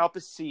glass taking up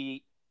a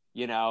seat,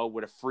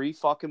 with a free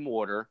fucking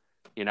water,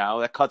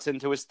 that cuts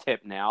into his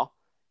tip now.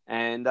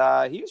 And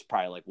he was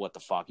probably like, what the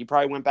fuck? He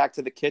probably went back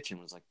to the kitchen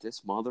and was like,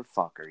 this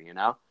motherfucker,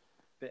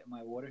 Spit in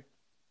my water?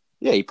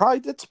 Yeah, he probably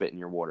did spit in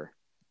your water.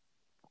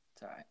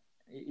 It's all right.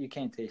 You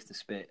can't taste the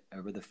spit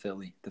over the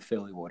Philly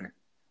water.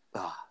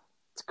 Ah,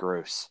 it's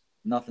gross.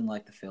 Nothing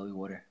like the Philly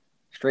water.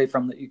 Straight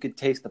from you could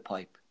taste the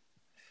pipe.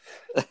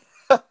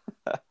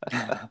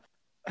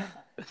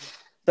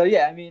 So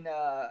yeah, I mean,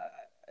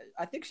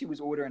 I think she was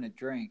ordering a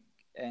drink,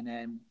 and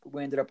then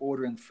we ended up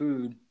ordering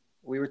food.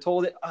 We were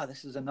told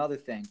this is another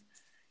thing.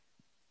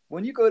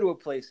 When you go to a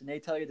place and they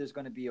tell you there's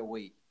going to be a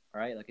wait,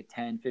 right? Like a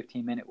 10,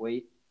 15-minute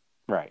wait.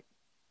 Right.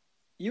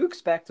 You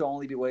expect to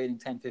only be waiting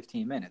 10,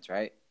 15 minutes,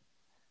 right?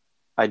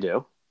 I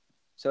do.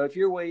 So if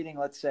you're waiting,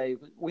 let's say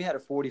we had a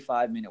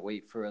 45-minute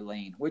wait for a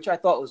lane, which I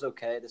thought was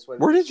okay. This way.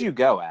 Where did you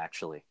go,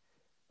 actually?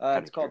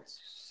 It's called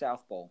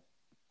South Bowl.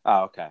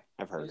 Oh, okay.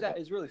 I've heard of it.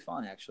 It's really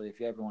fun, actually, if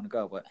you ever want to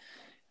go. But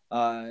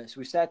so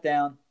we sat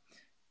down,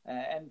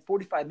 and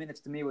 45 minutes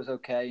to me was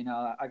okay.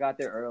 I got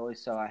there early,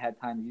 so I had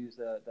time to use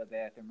the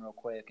bathroom real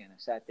quick, and I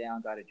sat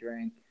down, got a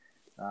drink.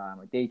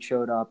 My date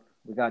showed up.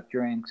 We got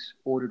drinks,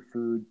 ordered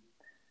food.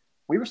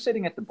 We were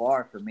sitting at the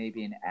bar for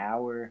maybe an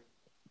hour.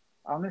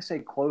 I'm going to say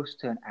close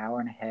to an hour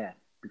and a half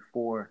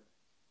before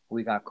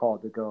we got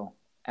called to go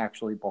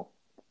actually bowl.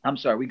 I'm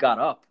sorry, we got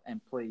up and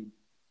played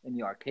in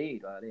the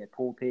arcade. They had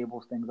pool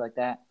tables, things like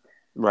that.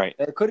 Right.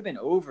 It could have been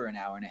over an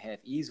hour and a half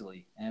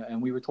easily,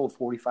 and we were told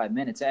 45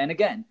 minutes. And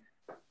again,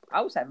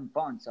 I was having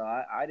fun, so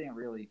I didn't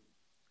really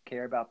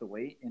care about the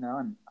wait, and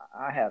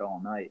I had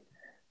all night.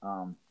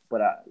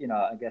 But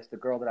I guess the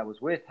girl that I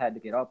was with had to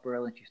get up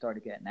early, and she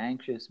started getting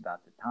anxious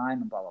about the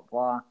time and blah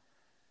blah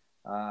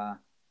blah.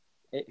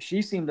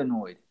 She seemed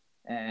annoyed,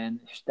 and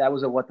that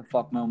was a what the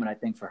fuck moment, I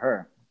think, for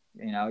her.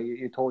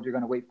 You're told you're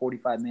going to wait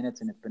 45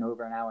 minutes, and it's been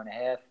over an hour and a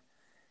half.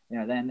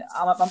 Then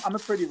I'm a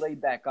pretty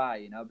laid back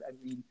guy. I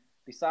mean,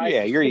 besides,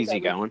 yeah, you're easy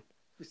going.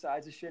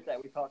 besides the shit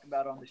that we talk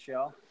about on the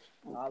show.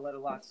 I let a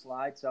lot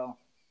slide. So,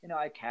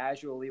 I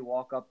casually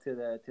walk up to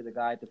the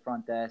guy at the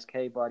front desk.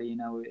 Hey, buddy,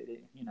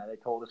 they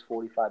told us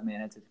 45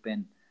 minutes. It's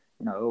been,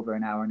 over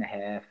an hour and a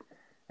half.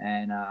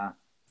 And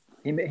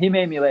he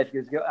made me laugh.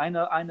 He goes, I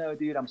know,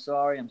 dude. I'm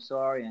sorry.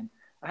 And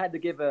I had to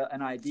give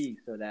an ID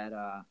so that,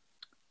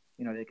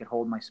 they could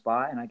hold my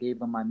spot. And I gave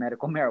them my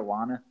medical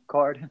marijuana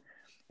card.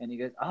 And he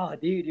goes, oh,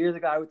 dude, you're the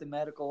guy with the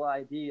medical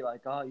ID.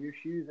 Like, oh, your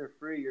shoes are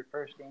free. Your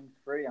first game's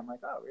free. I'm like,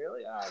 oh,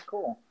 really? All right,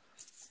 cool.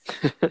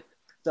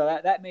 So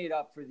that made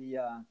up for the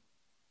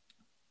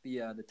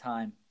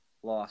time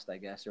lost, I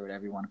guess, or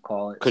whatever you want to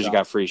call it. Because you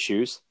got free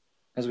shoes?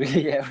 Because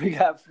we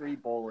got free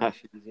bowling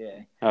shoes, yeah.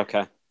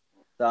 Okay.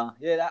 So,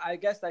 yeah, I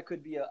guess that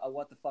could be a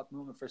what the fuck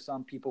moment for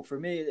some people. For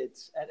me,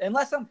 it's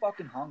unless I'm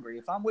fucking hungry.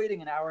 If I'm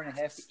waiting an hour and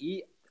a half to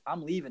eat,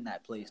 I'm leaving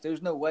that place.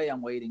 There's no way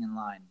I'm waiting in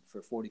line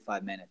for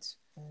 45 minutes.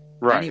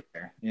 Right.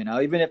 Anywhere,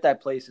 even if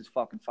that place is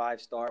fucking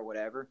 5-star,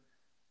 whatever,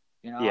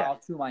 Yeah. I'll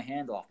chew my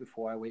hand off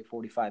before I wait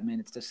 45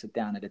 minutes to sit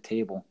down at a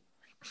table.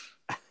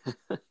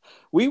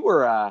 We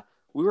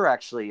were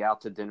actually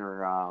out to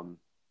dinner.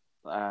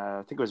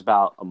 I think it was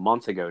about a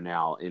month ago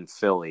now in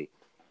Philly,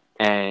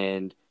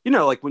 and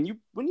like when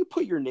you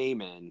put your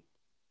name in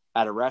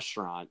at a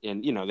restaurant,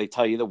 and they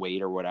tell you the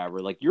wait or whatever,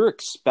 like you're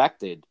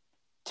expected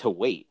to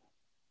wait,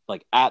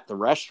 like at the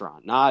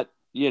restaurant, not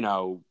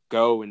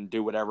go and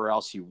do whatever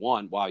else you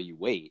want while you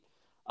wait.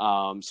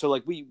 So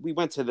like we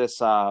went to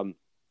this.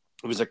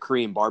 It was a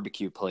Korean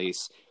barbecue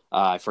place.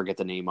 I forget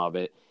the name of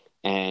it,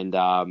 and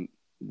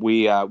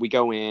we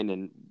go in,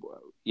 and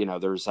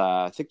there's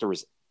I think there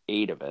was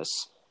 8 of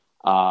us.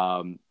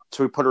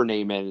 So we put her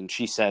name in, and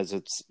she says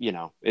it's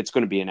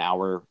going to be an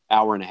hour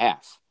and a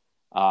half,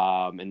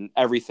 and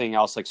everything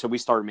else. Like, so we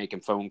started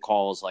making phone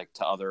calls like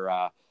to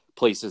other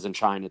places in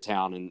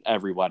Chinatown, and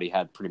everybody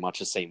had pretty much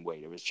the same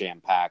wait. It was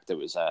jam packed. It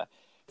was a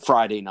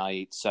Friday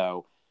night,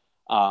 so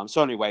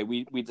anyway,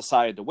 we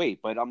decided to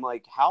wait. But I'm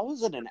like, how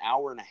is it an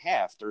hour and a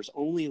half? There's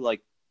only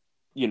like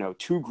 2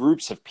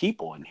 groups of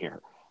people in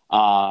here.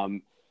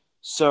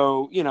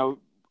 So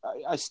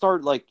I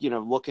start like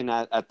looking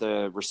at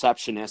the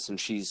receptionist, and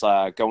she's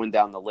going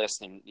down the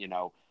list and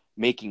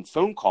making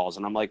phone calls,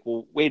 and I'm like,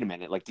 well, wait a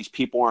minute, like these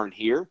people aren't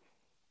here.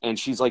 And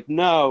she's like,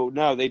 no,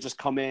 they just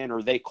come in,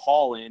 or they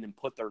call in and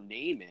put their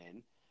name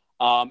in,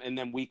 and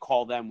then we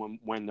call them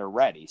when they're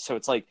ready. So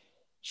it's like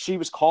she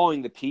was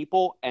calling the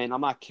people, and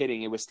I'm not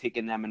kidding, it was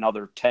taking them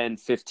another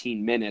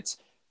 10-15 minutes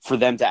for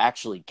them to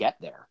actually get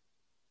there.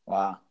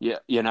 Wow.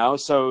 Yeah,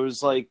 so it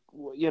was like,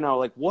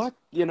 like what,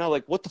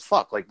 like what the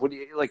fuck, like what do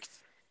you like,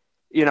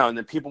 and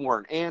then people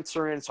weren't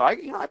answering. So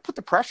I put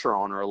the pressure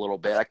on her a little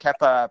bit. I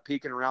kept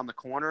peeking around the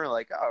corner,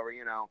 like, oh,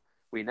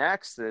 we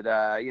next.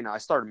 I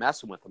started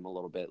messing with them a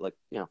little bit, like,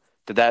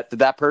 did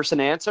that person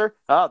answer?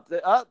 Oh,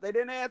 they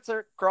didn't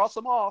answer. Cross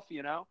them off,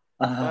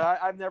 But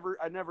I've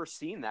never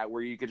seen that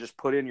where you could just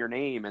put in your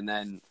name and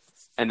then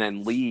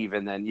leave,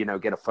 and then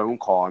get a phone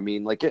call. I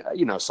mean, like,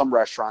 some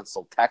restaurants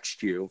will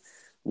text you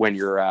when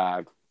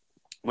your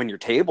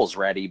table's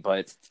ready,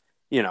 but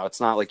it's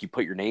not like you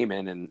put your name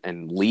in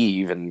and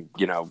leave and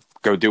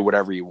go do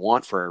whatever you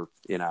want for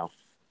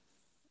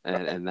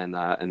and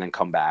then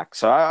come back.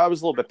 So I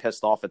was a little bit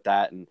pissed off at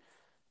that, and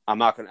I'm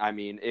not gonna. I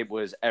mean, it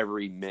was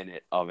every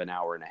minute of an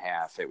hour and a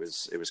half. It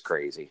was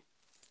crazy.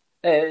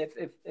 Hey,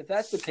 if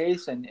that's the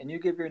case, and you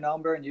give your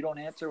number and you don't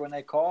answer when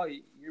they call,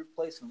 your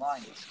place in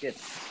line gets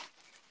skipped.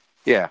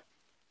 Yeah.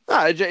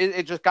 No,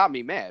 it just got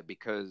me mad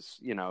because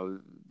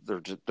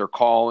they're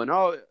calling.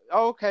 Oh,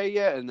 okay,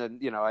 yeah, and then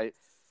I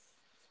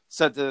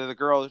said to the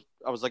girl,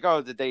 I was like,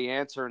 oh, did they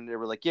answer? And they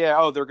were like, yeah.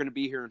 Oh, they're going to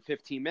be here in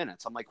 15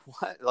 minutes. I'm like,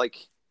 what? Like,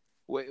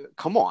 wait,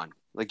 come on,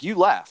 like you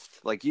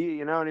left, like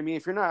you know what I mean?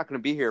 If you're not going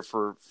to be here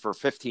for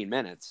 15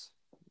 minutes,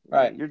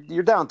 right?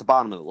 You're down at the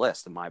bottom of the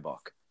list in my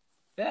book.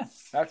 Yeah,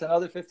 that's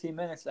another 15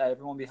 minutes that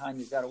everyone behind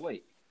you's got to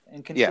wait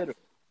and consider.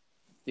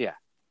 Yeah.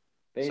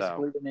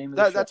 Basically, so, the name of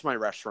the show. That's my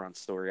restaurant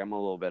story. I'm a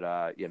little bit,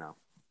 No,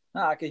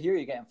 I could hear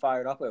you getting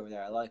fired up over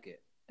there. I like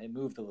it. It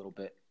moved a little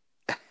bit.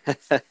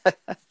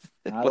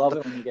 I love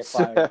it when you get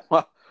fired up.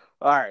 Well,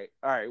 all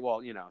right.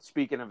 Well,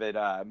 speaking of it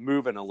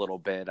moving a little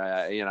bit,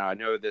 I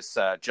know this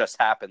just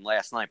happened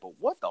last night, but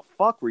what the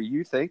fuck were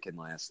you thinking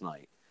last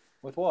night?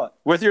 With what?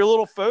 With your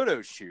little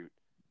photo shoot.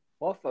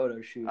 What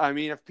photo shoot? I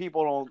mean, if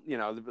people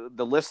don't,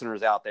 the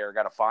listeners out there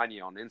got to find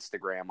you on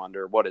Instagram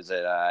under, what is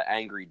it,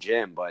 Angry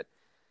Jim, but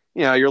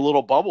your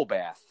little bubble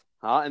bath,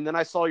 huh? And then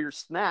I saw your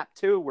snap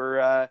too,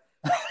 where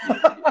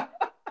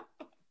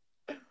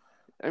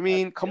I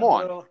mean, come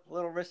on, a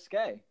little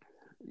risque.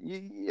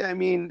 I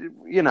mean,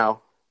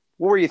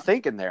 what were you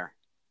thinking there?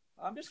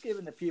 I'm just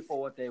giving the people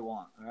what they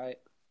want. All right.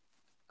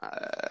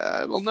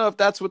 I don't know if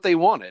that's what they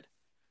wanted.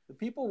 The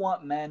people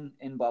want men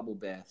in bubble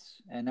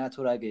baths, and that's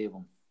what I gave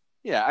them.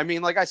 Yeah, I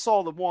mean, like I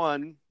saw the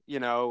one,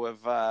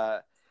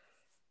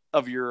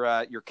 of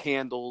your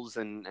candles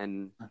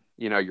and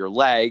your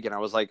leg, and I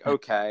was like,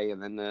 okay,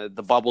 and then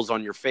the bubbles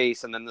on your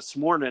face, and then this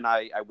morning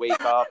I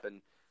wake up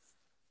and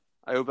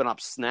I open up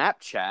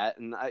Snapchat,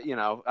 and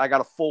I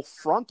got a full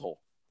frontal.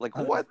 Like,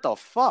 what the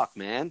fuck,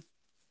 man?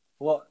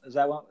 Well, is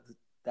that what?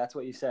 That's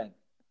what you said.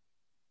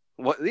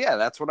 What? Yeah,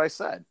 that's what I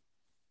said.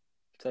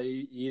 So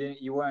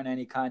you weren't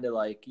any kind of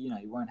like,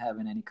 you weren't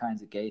having any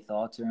kinds of gay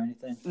thoughts or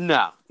anything.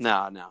 No,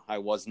 I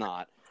was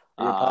not.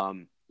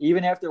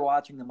 Even after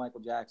watching the Michael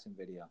Jackson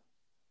video.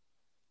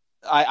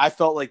 I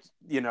felt like,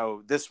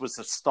 this was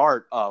the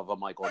start of a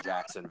Michael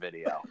Jackson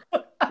video.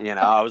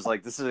 I was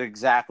like, this is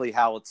exactly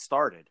how it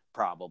started.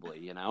 Probably,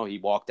 he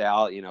walked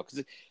out,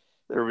 because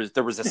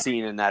there was a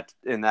scene in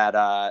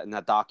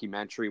that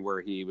documentary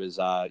where he was,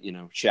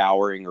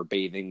 showering or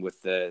bathing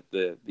with the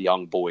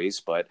young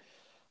boys. But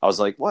I was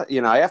like, what?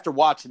 After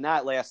watching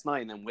that last night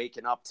and then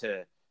waking up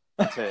to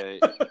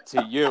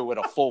you with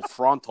a full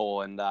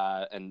frontal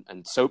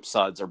and soap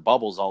suds or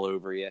bubbles all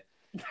over you.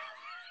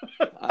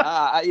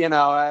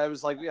 I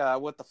was like, yeah,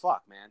 what the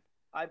fuck, man?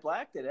 I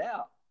blacked it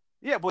out.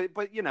 Yeah, but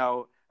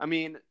I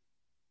mean,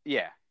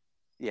 yeah,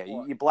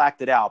 you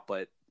blacked it out,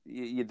 but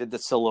you did the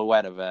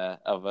silhouette of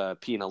a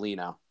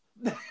Pinalino.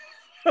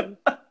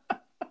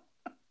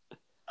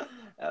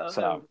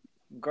 So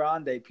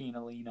Grande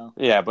Pinalino.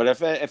 Yeah, but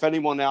if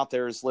anyone out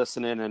there is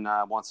listening and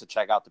wants to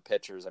check out the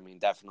pictures, I mean,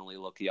 definitely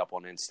look you up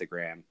on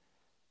Instagram.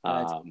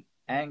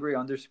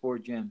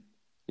 Angry_Jim.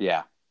 Yeah,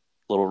 a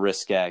little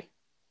risque.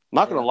 I'm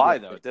not going to lie,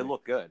 though. It did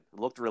look good. It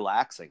looked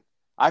relaxing.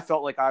 I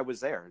felt like I was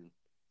there. And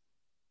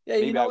yeah,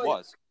 maybe I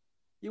was.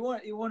 You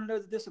want to know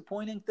the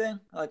disappointing thing?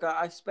 Like,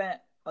 I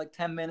spent like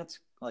 10 minutes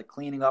like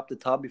cleaning up the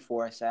tub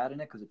before I sat in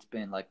it because it's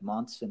been like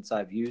months since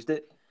I've used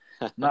it.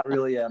 I'm not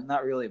really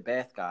a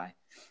bath guy.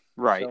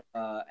 Right.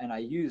 So, and I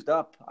used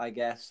up, I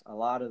guess, a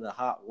lot of the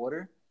hot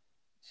water.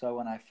 So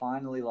when I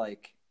finally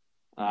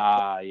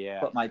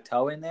put my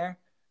toe in there,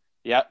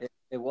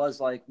 it was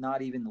like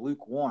not even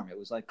lukewarm. It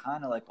was like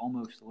kind of like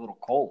almost a little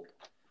cold.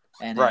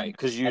 And right,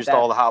 because you used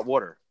all the hot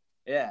water.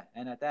 Yeah,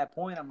 and at that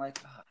point, I'm like,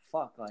 oh,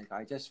 fuck, like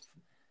I just,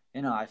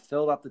 I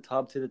filled up the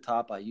tub to the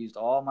top. I used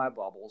all my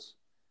bubbles.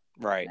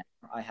 Right.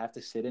 I have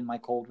to sit in my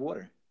cold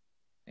water.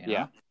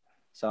 Yeah.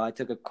 So I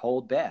took a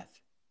cold bath.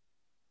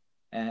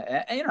 And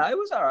it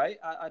was all right.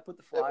 I put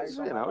the flyers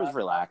on. It was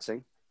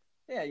relaxing.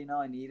 Yeah,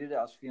 I needed it.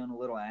 I was feeling a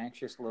little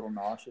anxious, a little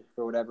nauseous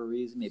for whatever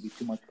reason, maybe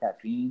too much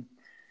caffeine.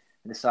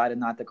 I decided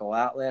not to go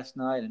out last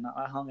night, and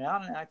I hung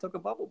out and I took a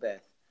bubble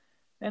bath.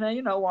 And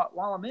then,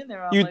 while I'm in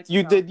there, I'm like,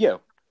 you did you.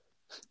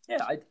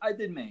 Yeah, I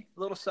did me. A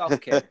little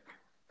self-care.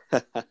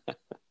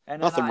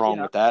 And nothing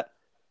wrong with that.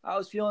 I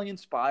was feeling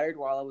inspired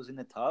while I was in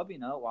the tub,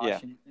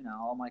 watching,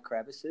 all my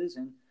crevices.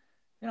 And,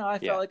 I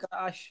felt like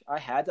I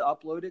had to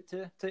upload it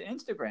to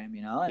Instagram,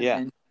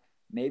 and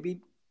maybe,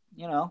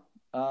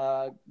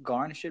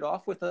 garnish it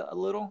off with a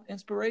little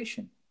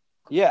inspiration.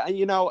 Yeah,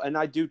 and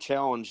I do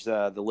challenge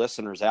the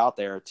listeners out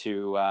there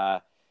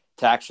to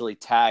actually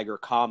tag or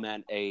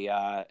comment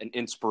an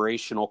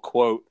inspirational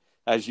quote.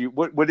 As you,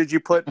 what did you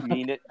put?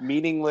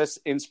 Meaningless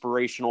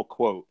inspirational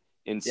quote.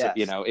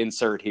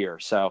 Insert here.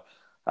 So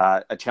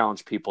I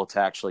challenge people to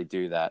actually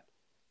do that.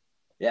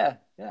 Yeah.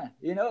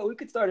 We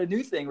could start a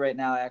new thing right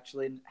now.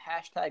 Actually,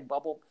 hashtag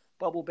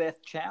bubble bath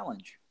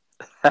challenge.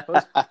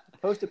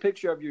 Post a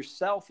picture of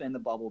yourself in the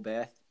bubble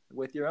bath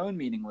with your own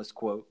meaningless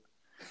quote.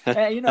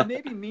 And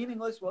maybe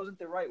meaningless wasn't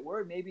the right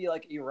word. Maybe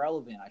like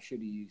irrelevant I should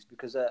have used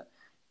because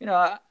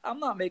I'm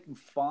not making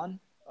fun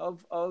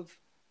of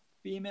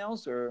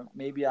females, or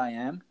maybe I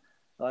am.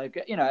 Like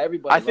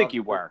everybody. I think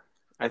you were.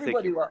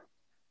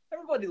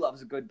 Everybody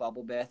loves a good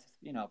bubble bath,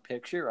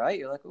 picture, right?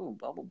 You're like, oh,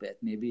 bubble bath.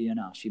 Maybe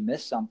she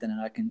missed something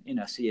and I can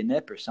see a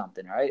nip or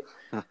something, right?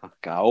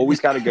 God, always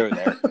got to go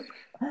there.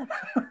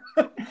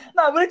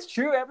 No, but it's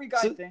true. Every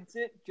guy thinks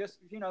it. Just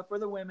for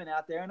the women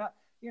out there, and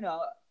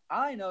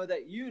I know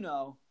that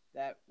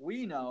that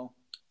we know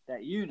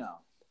that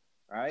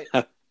right?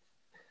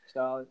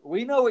 So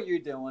we know what you're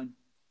doing.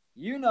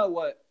 You know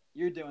what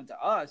you're doing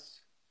to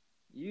us.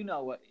 You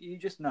know what you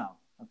just know.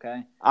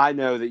 Okay. I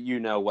know that you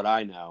know what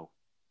I know.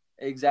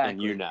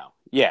 Exactly. And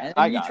yeah.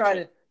 And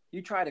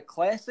you try to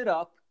class it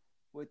up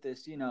with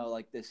this,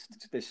 like this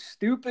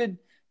stupid,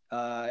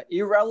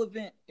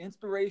 irrelevant,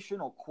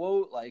 inspirational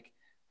quote, like.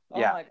 Oh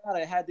my God!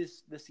 I had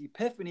this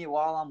epiphany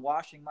while I'm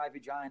washing my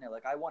vagina.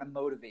 Like I want to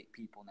motivate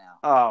people now.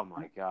 Oh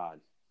my God!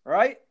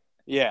 Right?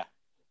 Yeah.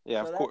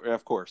 So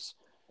of course.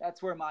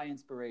 That's where my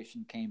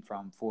inspiration came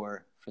from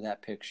for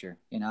that picture.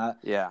 Yeah.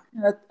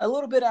 A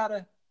little bit out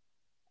of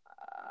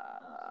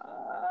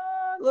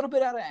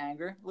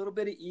anger, a little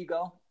bit of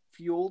ego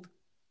fueled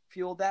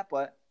that,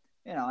 but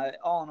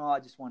all in all, I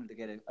just wanted to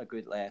get a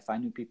good laugh. I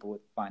knew people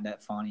would find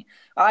that funny.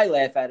 I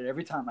laugh at it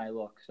every time I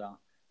look. So.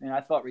 I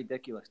felt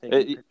ridiculous taking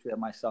a picture of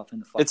myself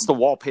in the fucking... It's the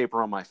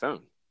wallpaper on my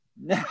phone.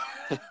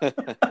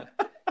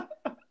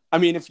 I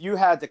mean, if you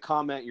had to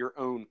comment your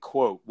own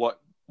quote, what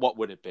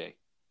would it be?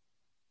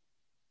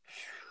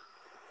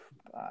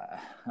 I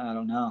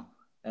don't know.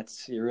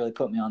 You really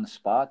put me on the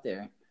spot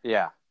there.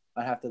 Yeah.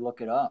 I'd have to look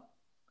it up.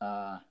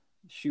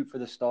 Shoot for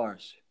the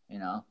stars,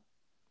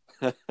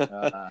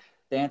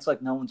 dance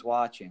like no one's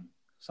watching.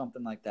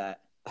 Something like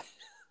that.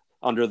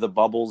 Under the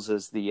bubbles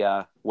is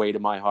the way to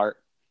my heart.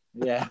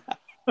 Yeah.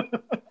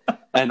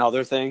 And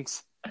other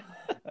things.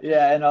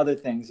 Yeah, and other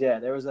things. Yeah,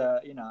 there was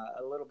a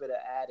little bit of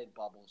added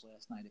bubbles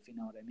last night, if you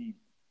know what I mean.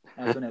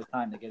 That's when it was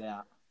time to get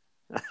out.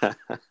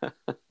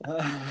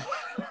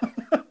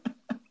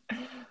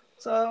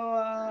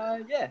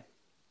 So yeah,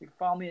 you can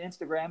follow me on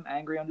Instagram,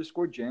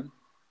 angry_Jim.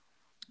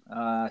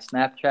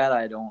 Snapchat,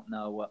 I don't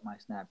know what my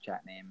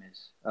Snapchat name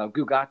is.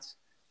 Googatz7,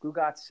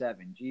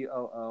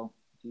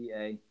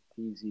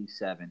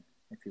 GOOGATZ7.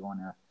 If you want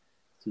to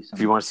see some.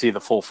 If you want to see the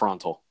full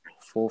frontal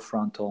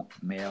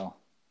Male,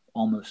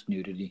 almost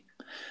nudity,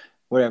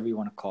 whatever you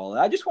want to call it.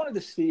 I just wanted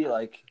to see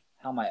like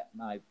how my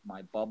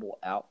bubble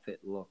outfit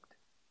looked.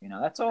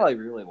 That's all I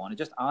really wanted.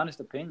 Just honest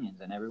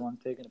opinions, and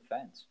everyone's taking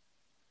offense.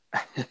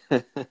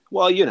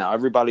 Well,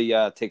 everybody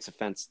takes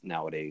offense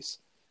nowadays.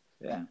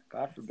 Yeah,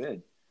 God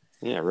forbid.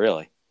 Yeah,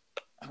 really.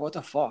 What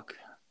the fuck?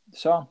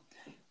 So,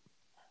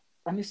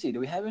 let me see. Do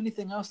we have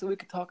anything else that we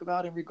could talk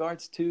about in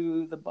regards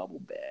to the bubble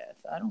bath?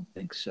 I don't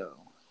think so.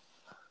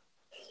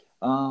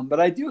 But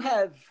I do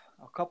have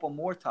a couple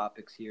more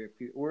topics here.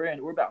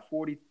 We're about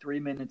 43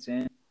 minutes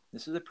in.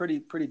 This is a pretty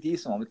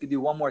decent one. We could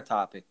do one more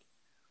topic.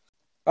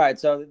 All right.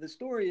 So the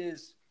story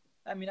is,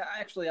 I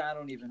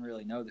don't even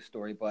really know the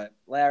story, but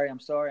Larry, I'm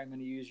sorry, I'm going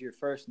to use your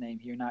first name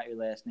here, not your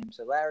last name.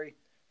 So Larry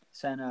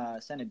sent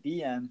a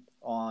DM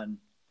on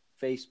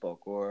Facebook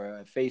or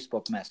a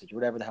Facebook message,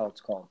 whatever the hell it's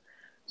called.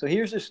 So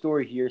here's the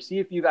story here. See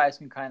if you guys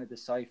can kind of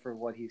decipher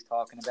what he's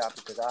talking about,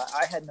 because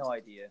I had no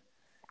idea.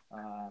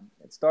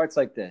 It starts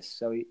like this.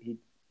 So he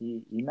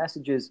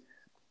messages,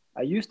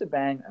 I used to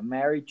bang a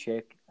married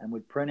chick and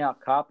would print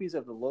out copies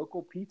of the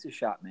local pizza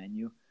shop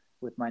menu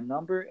with my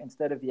number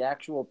instead of the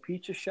actual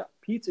pizza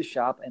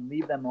shop and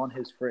leave them on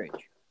his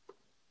fridge.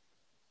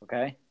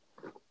 Okay?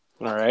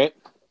 All right.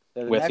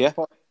 So with you.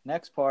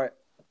 Next part,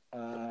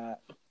 I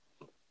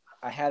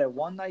had a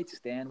one-night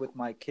stand with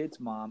my kid's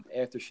mom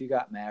after she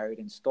got married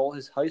and stole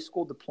his high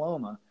school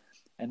diploma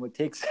and would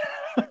take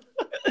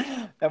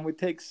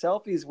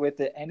selfies with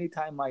it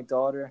anytime my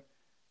daughter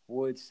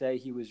would say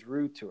he was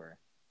rude to her.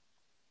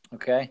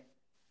 Okay?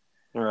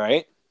 All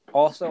right.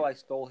 Also, I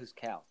stole his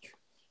couch.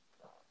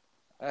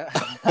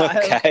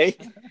 Okay.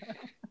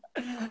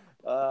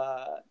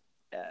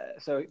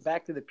 So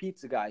back to the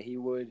pizza guy. He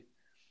would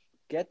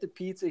get the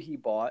pizza he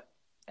bought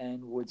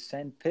and would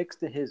send pics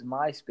to his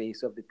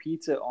MySpace of the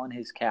pizza on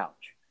his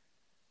couch.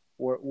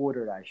 Or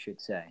ordered, I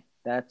should say.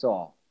 That's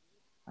all.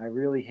 I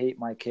really hate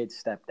my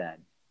kid's stepdad.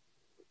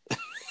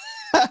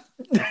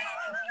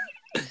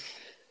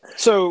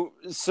 So,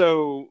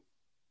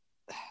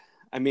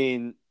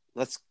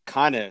 let's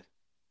kind of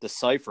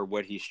decipher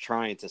what he's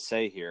trying to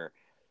say here.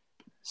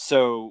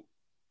 So,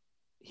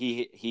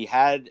 he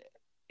had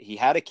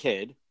a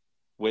kid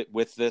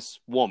with this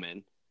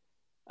woman,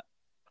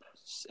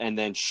 and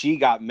then she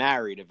got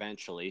married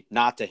eventually,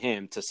 not to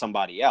him, to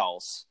somebody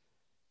else.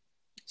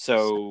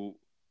 So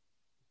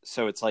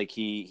it's like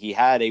he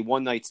had a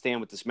one night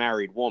stand with this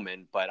married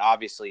woman, but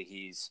obviously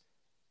he's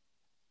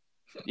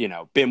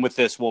been with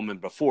this woman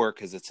before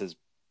because it's his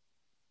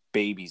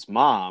baby's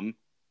mom.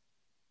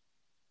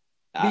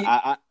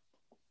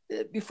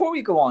 Before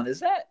we go on,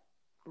 is that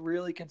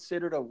really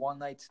considered a one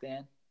night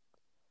stand?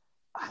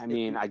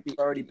 I've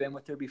already been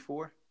with her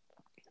before.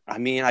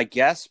 I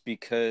guess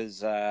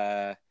because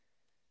I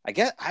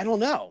don't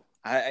know.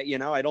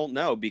 I don't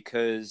know,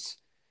 because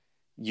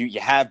you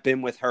have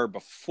been with her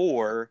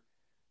before,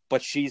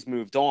 but she's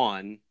moved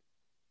on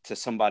to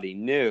somebody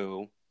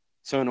new.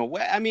 So in a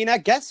way, I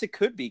guess it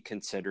could be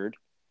considered,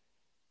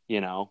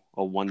 a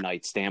one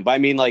night stand. But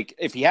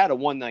if he had a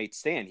one night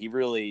stand, he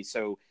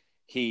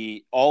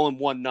all in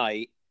one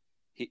night,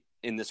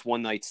 in this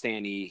one night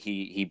stand,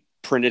 he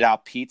printed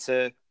out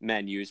pizza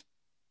menus,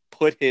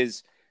 put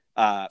his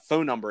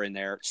phone number in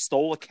there,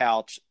 stole a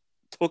couch,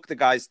 took the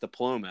guy's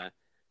diploma.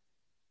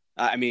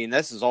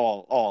 This is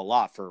all a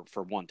lot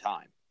for one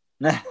time.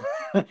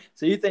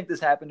 So you think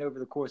this happened over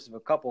the course of a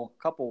couple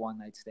one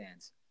night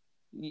stands?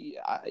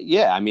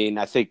 Yeah,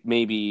 I think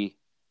maybe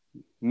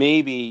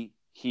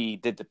he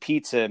did the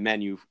pizza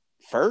menu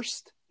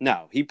first.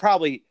 No, he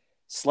probably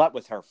slept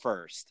with her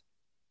first,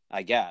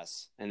 I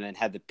guess, and then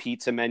had the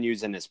pizza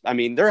menus in his.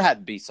 There had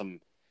to be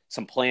some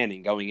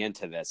planning going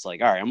into this.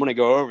 Like, all right, I'm going to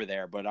go over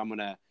there, but I'm going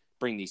to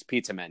bring these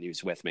pizza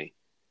menus with me.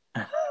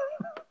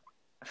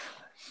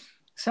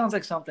 Sounds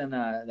like something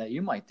that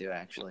you might do,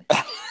 actually.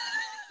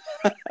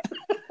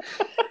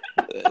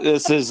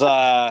 This is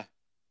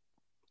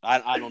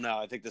I don't know.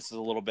 I think this is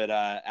a little bit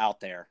out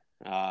there.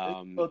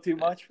 A little too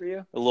much for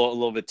you? A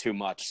little bit too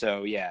much.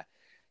 So yeah.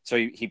 So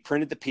he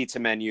printed the pizza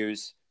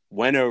menus,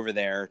 went over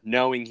there,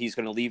 knowing he's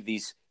going to leave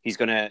these. He's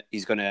gonna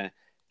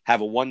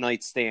have a one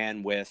night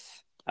stand with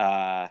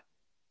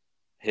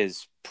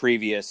his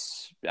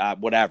previous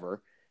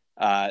whatever.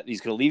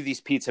 He's going to leave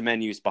these pizza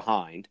menus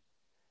behind,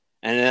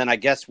 and then I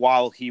guess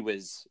while he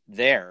was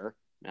there,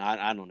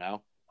 I don't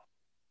know.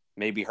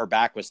 Maybe her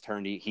back was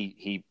turned.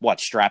 He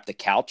strapped the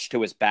couch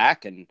to his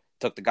back and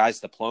took the guy's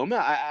diploma.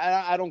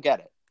 I don't get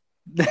it.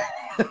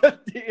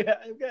 Yeah,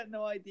 I've got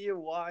no idea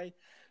why.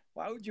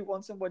 Why would you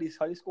want somebody's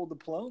high school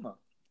diploma?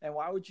 And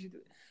why would you?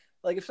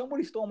 Like, if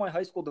somebody stole my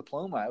high school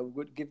diploma, I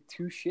would give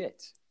two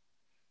shits.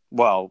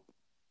 Well,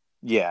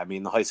 yeah, I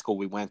mean, the high school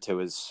we went to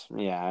is,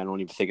 yeah, I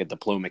don't even think a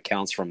diploma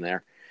counts from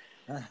there.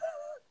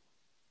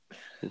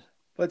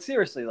 But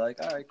seriously,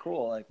 like, all right,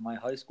 cool. Like, my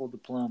high school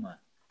diploma.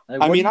 Like, I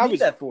what do mean, you I need was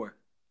that for?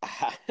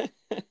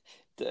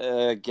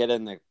 to get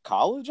into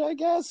college, I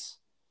guess.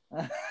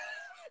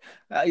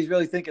 He's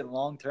really thinking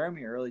long term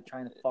here, really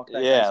trying to fuck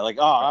that Yeah, guy's. like,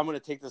 oh, I'm going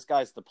to take this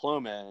guy's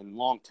diploma, and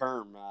long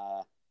term,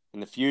 in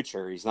the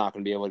future, he's not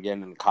going to be able to get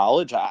into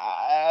college.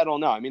 I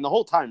don't know. I mean, the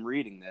whole time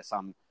reading this,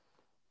 I'm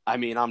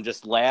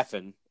just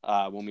laughing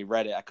when we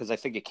read it because I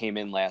think it came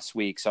in last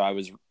week. So I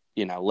was,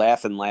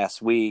 laughing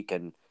last week,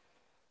 and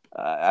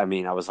I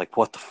mean, I was like,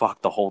 what the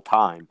fuck the whole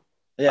time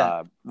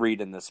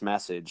reading this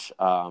message.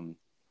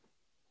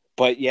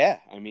 But yeah,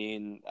 I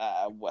mean,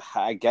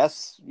 I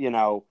guess,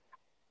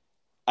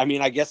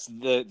 I guess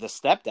the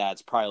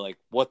stepdad's probably like,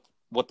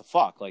 what the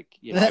fuck? Like,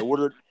 I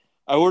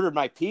ordered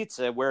my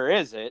pizza. Where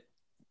is it?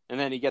 And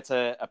then he gets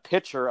a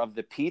picture of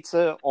the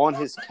pizza on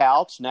his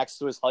couch next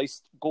to his high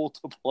school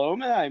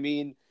diploma. I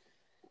mean,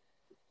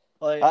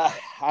 Like, I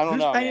don't who's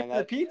know, paying man. for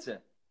the pizza?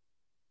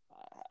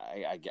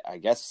 I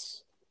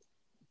guess,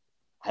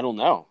 I don't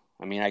know.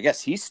 I mean, I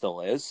guess he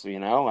still is,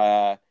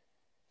 I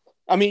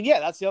mean, yeah,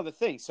 that's the other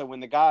thing. So when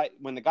the guy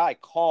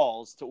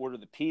calls to order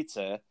the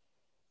pizza,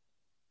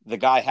 the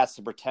guy has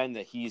to pretend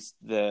that he's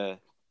the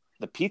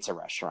pizza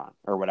restaurant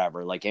or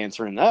whatever, like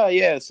answering, oh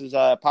yeah, this is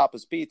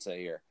Papa's Pizza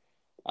here.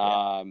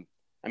 Yeah.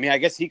 I mean, I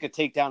guess he could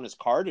take down his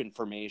card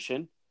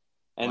information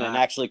and then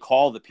actually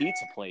call the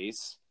pizza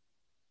place.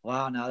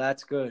 Wow, now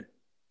that's good.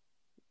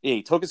 Yeah,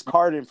 he took his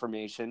card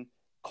information,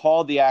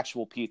 called the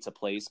actual pizza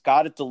place,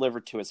 got it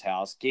delivered to his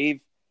house,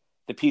 gave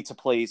the pizza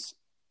place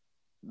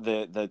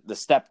the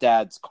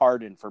stepdad's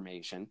card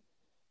information,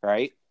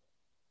 right?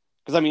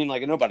 Because I mean,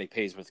 like, nobody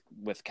pays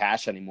with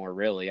cash anymore,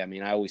 really. I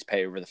mean, I always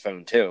pay over the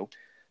phone too.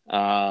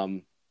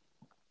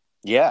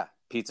 Yeah,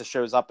 pizza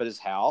shows up at his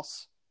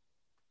house,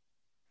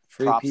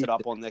 props it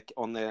up on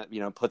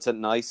the puts it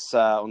nice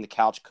on the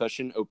couch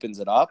cushion, opens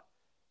it up,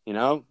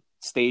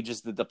 stages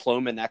the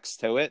diploma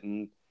next to it,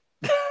 and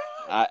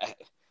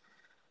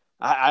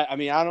I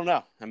mean, I don't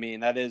know. I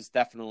mean, that is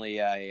definitely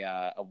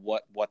a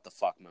what the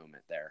fuck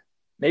moment there.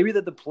 Maybe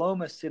the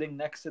diploma sitting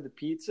next to the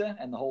pizza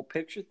and the whole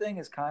picture thing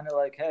is kind of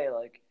like, hey,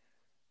 like,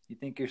 you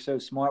think you're so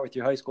smart with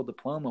your high school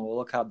diploma? Well,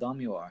 look how dumb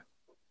you are.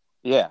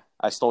 Yeah,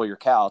 I stole your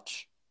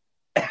couch.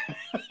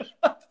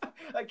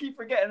 I keep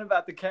forgetting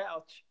about the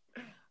couch.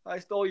 I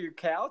stole your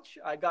couch.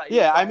 I got you.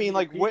 Yeah, I mean,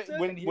 like,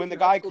 when the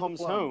guy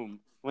comes home,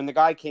 when the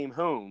guy came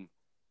home,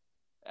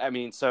 I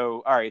mean,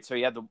 so all right, so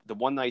he had the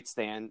one night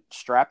stand,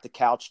 strapped the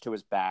couch to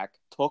his back,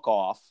 took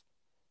off,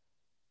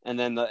 and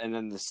then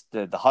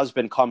the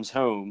husband comes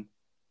home,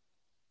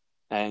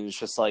 and it's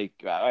just like,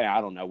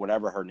 I don't know,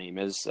 whatever her name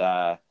is,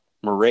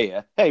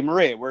 Maria. Hey,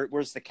 Maria,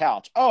 where's the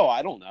couch? Oh,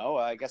 I don't know.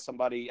 I guess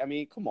somebody. I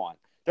mean, come on.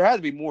 There had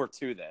to be more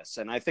to this,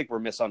 and I think we're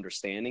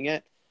misunderstanding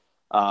it.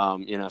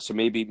 So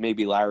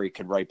maybe Larry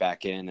could write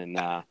back in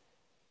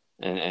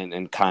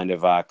and kind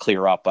of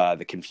clear up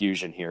the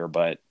confusion here.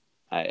 But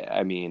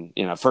I mean,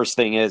 first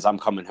thing is, I'm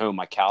coming home,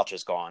 my couch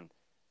is gone.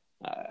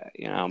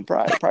 I'm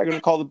probably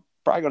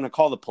going to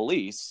call the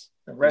police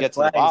and get to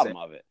the bottom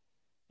of it.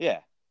 Yeah.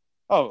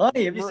 Oh,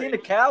 honey, have you seen the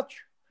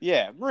couch?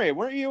 Yeah, Maria,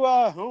 weren't you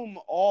home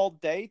all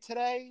day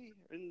today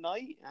and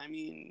night? I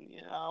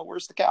mean,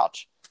 where's the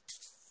couch?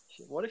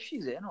 What if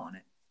she's in on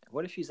it?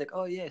 What if she's like,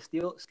 oh yeah,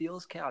 steal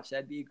his couch?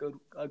 That'd be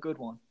a good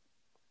one.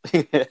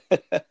 I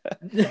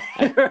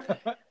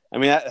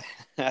mean,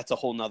 that's a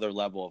whole nother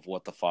level of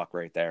what the fuck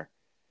right there.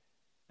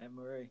 And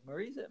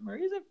Marie's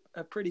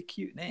a pretty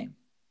cute name.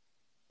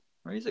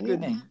 Marie's a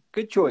good name.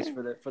 Good choice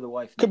for the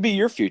wife. Could be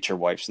your future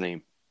wife's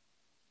name.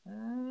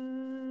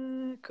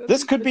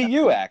 This could be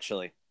you,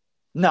 actually.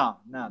 No,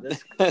 no.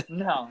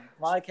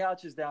 My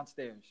couch is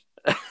downstairs.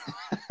 I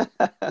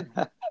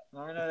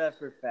know that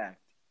for a fact.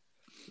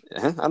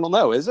 I don't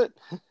know. Is it?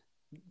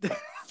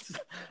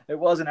 It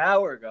was an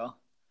hour ago.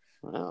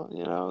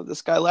 Well,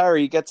 this guy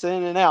Larry gets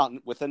in and out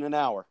within an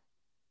hour.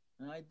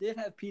 And I did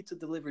have pizza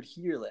delivered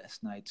here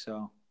last night,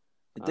 so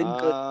it didn't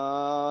go.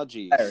 Oh,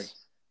 jeez.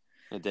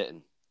 It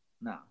didn't.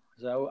 No,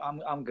 so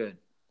I'm good.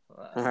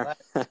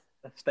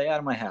 Stay out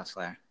of my house,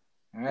 Larry.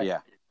 All right. Yeah.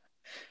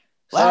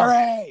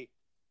 Larry.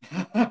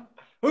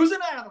 Who's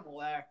an animal,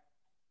 Larry?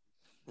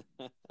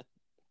 All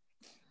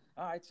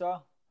right,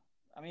 so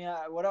I mean,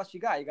 what else you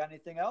got? You got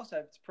anything else?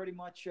 It's pretty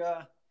much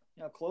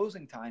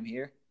closing time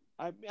here.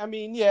 I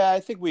mean, yeah, I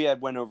think we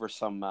went over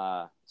some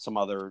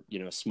other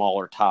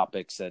smaller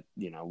topics that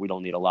we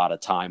don't need a lot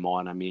of time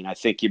on. I mean, I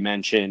think you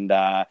mentioned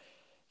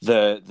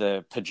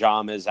the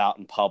pajamas out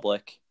in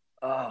public.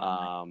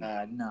 Oh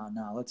my God,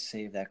 no, let's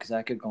save that because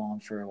I could go on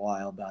for a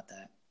while about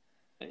that.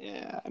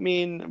 Yeah, I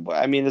mean,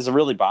 does it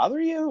really bother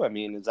you? I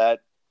mean, is that?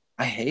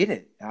 I hate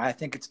it. I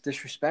think it's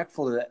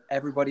disrespectful to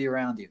everybody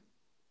around you.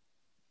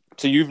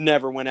 So you've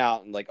never went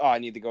out and like, oh, I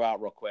need to go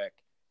out real quick.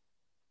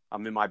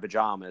 I'm in my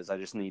pajamas. I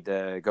just need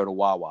to go to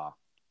Wawa.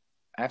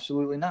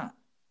 Absolutely not.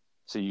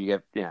 So you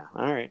get, yeah,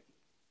 all right.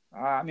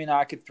 I mean,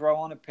 I could throw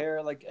on a pair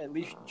of, like, at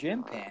least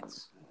gym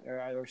pants.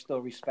 Are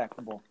still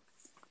respectable.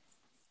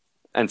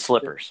 And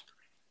slippers.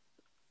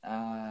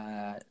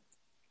 Uh,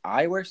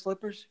 I wear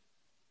slippers.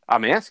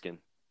 I'm asking.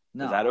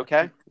 No, Is that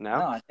okay? no,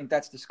 No? I think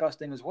that's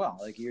disgusting as well.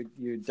 Like your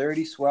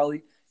dirty,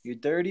 swelly, your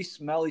dirty,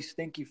 smelly,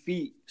 stinky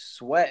feet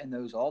sweat in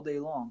those all day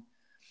long.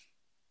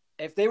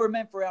 If they were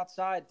meant for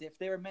outside, if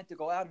they were meant to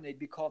go out, and they'd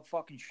be called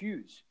fucking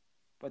shoes.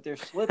 But they're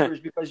slippers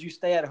because you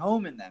stay at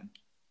home in them.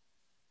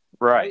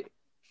 Right.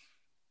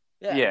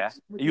 Yeah.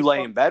 You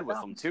lay in bed with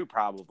them too,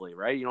 probably,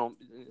 right? You don't.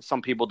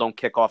 Some people don't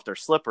kick off their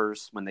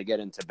slippers when they get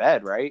into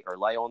bed, right? Or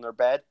lay on their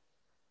bed.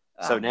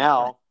 So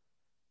now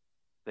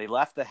they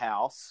left the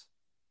house.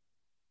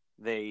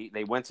 They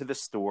went to the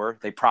store.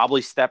 They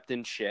probably stepped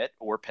in shit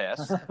or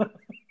piss.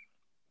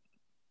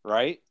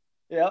 Right?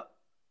 Yep.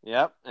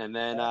 And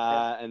then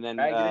and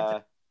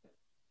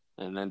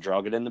then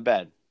drug it in the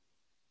bed.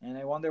 And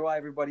I wonder why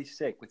everybody's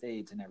sick with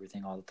AIDS and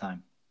everything all the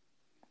time.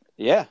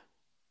 Yeah.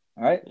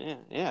 All right.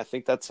 Yeah. I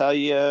think that's how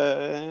you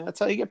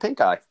get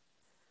pink eye.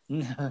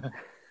 Now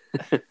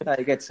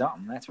you get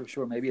something, that's for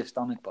sure. Maybe a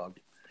stomach bug.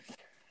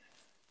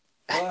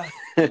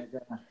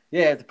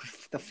 Yeah,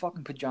 the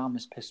fucking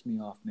pajamas pissed me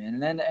off,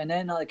 man. And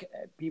then like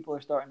people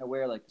are starting to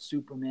wear like the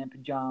Superman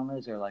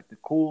pajamas, or like the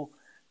cool,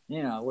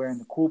 wearing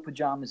the cool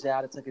pajamas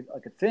out. It's like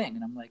a thing,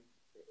 and I'm like,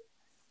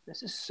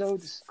 this is so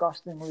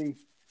disgustingly,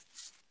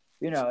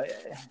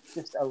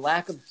 just a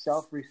lack of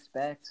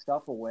self-respect,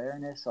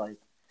 self-awareness. Like,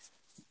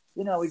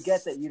 we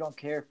get that you don't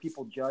care if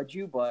people judge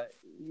you, but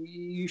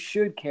you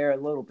should care a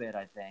little bit,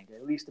 I think,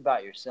 at least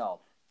about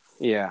yourself.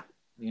 Yeah.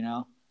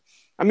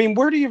 I mean,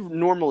 where do you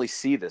normally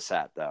see this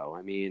at, though?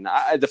 I mean,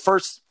 the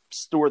first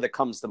store that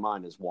comes to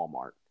mind is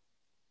Walmart.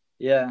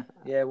 Yeah,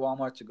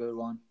 Walmart's a good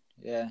one.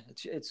 Yeah,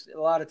 it's a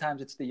lot of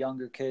times it's the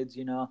younger kids,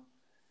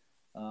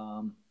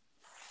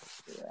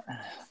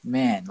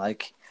 Man,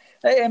 like,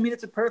 I mean,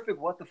 it's a perfect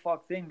what the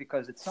fuck thing,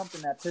 because it's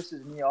something that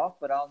pisses me off,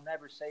 but I'll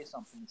never say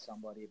something to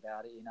somebody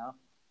about it,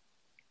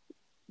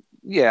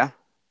 Yeah.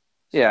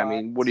 Yeah, I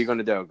mean, what are you going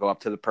to do? Go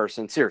up to the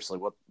person? Seriously,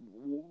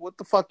 what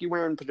the fuck you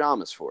wearing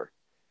pajamas for?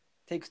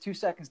 Takes 2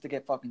 seconds to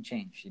get fucking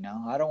changed,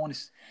 I don't want to.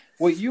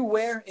 What you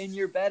wear in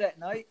your bed at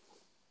night,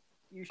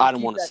 you should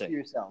keep that to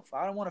yourself.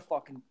 I don't want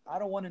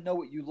to know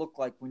what you look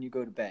like when you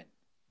go to bed.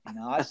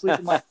 I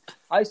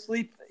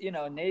sleep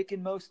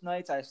naked most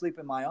nights. I sleep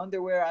in my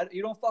underwear.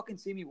 You don't fucking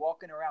see me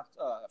walking around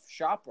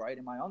ShopRite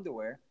in my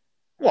underwear.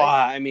 Right? Well,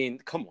 I mean,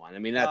 come on. I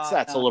mean,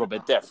 that's a little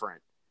bit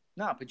different.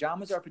 No,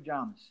 pajamas are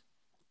pajamas.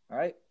 All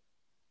right.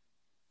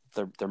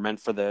 They're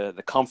meant for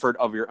the comfort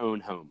of your own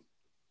home.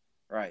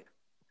 Right.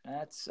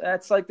 That's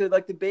like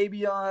the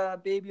baby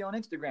on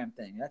Instagram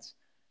thing. That's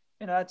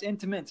that's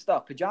intimate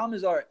stuff.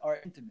 Pajamas are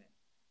intimate.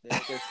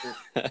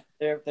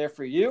 They're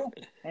for you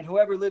and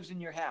whoever lives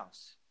in your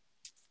house.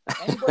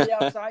 Anybody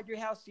outside your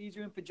house sees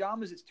you in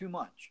pajamas, it's too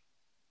much.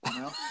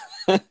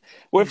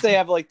 What if they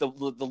have like the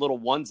little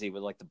onesie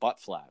with like the butt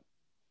flap?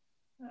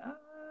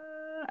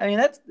 I mean,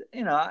 that's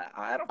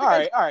I don't.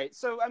 All right.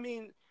 So I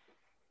mean,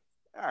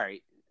 all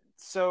right.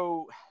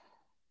 So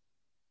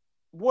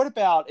what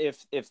about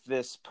if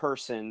this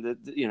person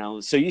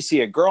so you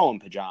see a girl in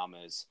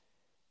pajamas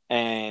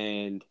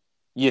and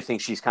you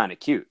think she's kind of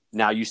cute.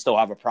 Now you still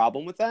have a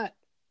problem with that?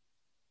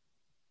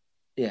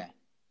 Yeah.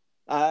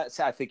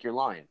 So I think you're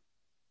lying.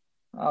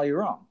 Oh, you're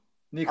wrong.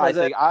 Because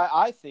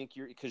I think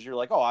you're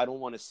like, oh, I don't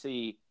want to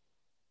see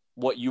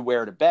what you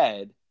wear to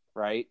bed,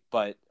 right?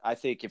 But I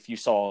think if you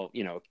saw,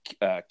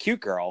 a cute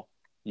girl,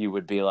 you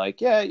would be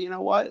like, yeah, you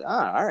know what?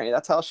 All right,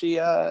 that's how she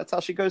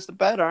goes to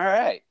bed. All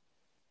right.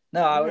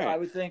 No, I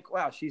would think,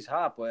 wow, she's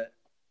hot, but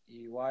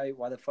why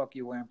the fuck are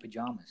you wearing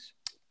pajamas?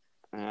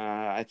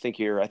 I think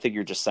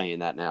you're just saying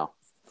that now.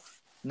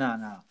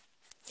 No,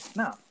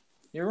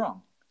 you're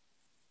wrong.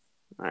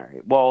 All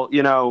right. Well,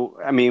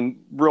 I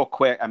mean, real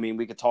quick, I mean,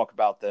 we could talk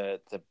about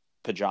the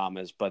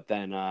pajamas, but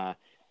then, I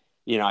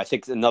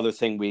think another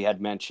thing we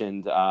had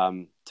mentioned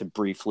to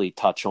briefly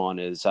touch on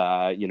is,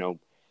 the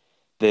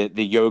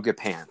yoga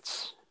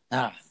pants.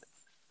 Yeah,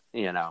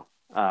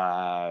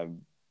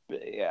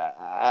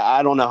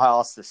 I don't know how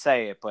else to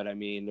say it, but I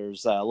mean,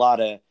 there's a lot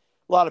of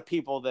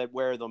people that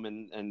wear them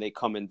and they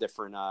come in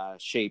different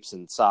shapes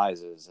and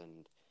sizes.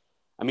 And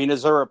I mean,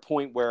 is there a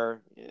point where,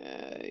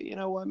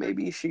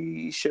 maybe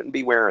she shouldn't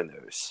be wearing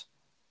those?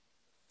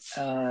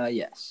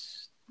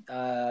 Yes.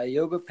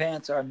 Yoga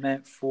pants are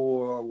meant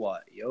for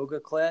what? Yoga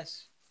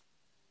class?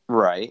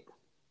 Right.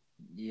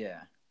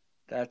 Yeah.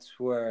 That's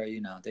where,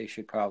 they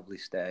should probably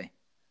stay,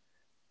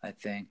 I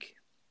think.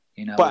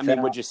 But I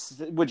mean, would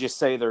you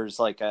say there's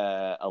like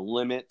a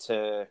limit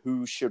to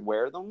who should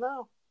wear them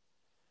though?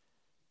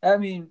 I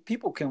mean,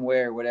 people can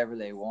wear whatever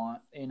they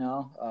want,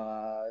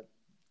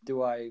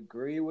 Do I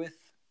agree with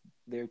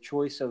their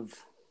choice of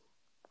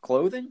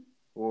clothing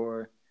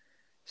or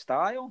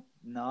style?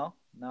 No,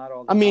 not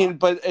all the time. I mean,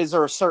 but is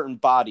there a certain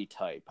body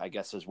type, I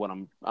guess is what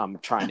I'm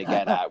trying to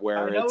get at, where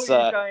I know what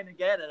you're trying to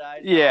get at. I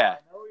know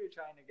what you're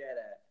trying to get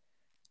at.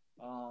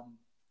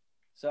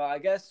 So I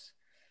guess,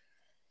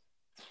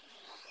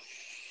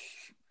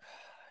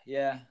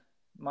 yeah,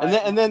 My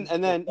And then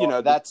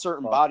that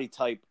certain body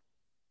type,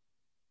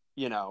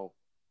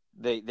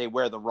 they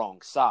wear the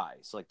wrong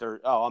size. Like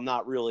I'm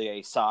not really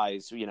a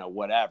size,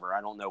 whatever.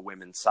 I don't know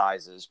women's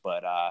sizes,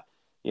 but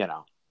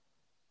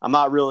I'm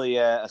not really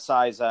a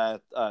size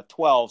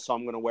 12, so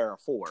I'm going to wear a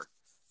 4.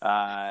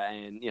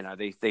 And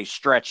they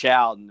stretch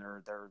out and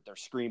they're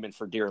screaming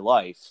for dear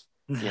life,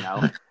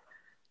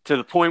 to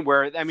the point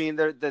where I mean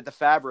the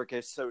fabric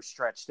is so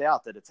stretched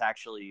out that it's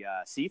actually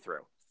see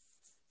through,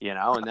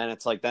 and then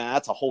it's like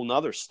that's a whole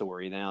nother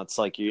story. Now it's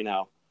like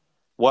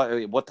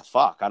what the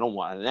fuck? I don't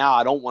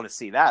want to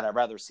see that. I'd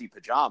rather see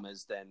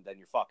pajamas than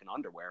your fucking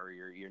underwear or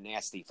your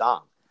nasty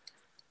thong.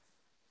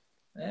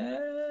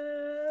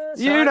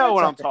 You know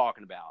what I'm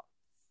talking about.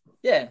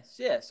 Yeah.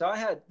 So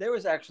there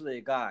was actually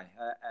a guy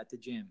at the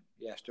gym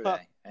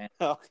yesterday, and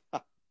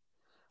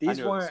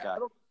these weren't.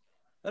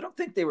 I don't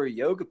think they were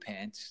yoga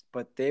pants,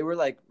 but they were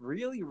like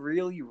really,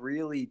 really,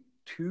 really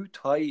too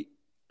tight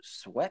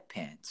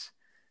sweatpants.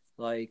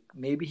 Like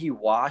maybe he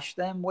washed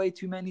them way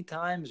too many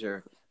times,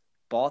 or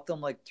bought them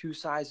like 2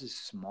 sizes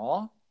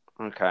small.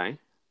 Okay.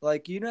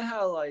 Like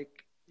how like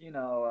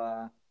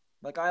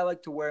I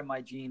like to wear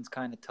my jeans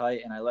kind of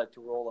tight, and I like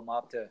to roll them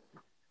up to,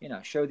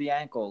 show the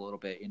ankle a little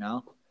bit.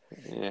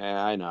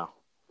 Yeah, I know.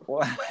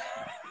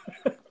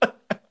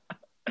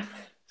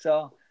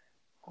 So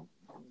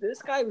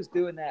this guy was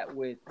doing that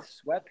with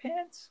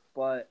sweatpants,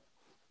 but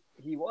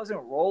he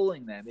wasn't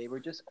rolling them. They were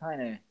just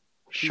kind of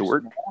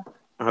short. Small.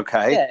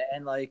 Okay. Yeah,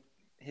 and like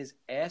his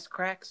ass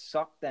crack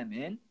sucked them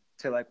in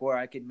to like where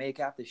I could make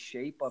out the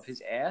shape of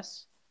his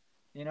ass,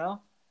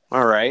 All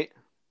right.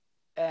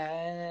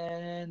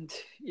 And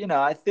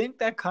I think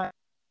that kind of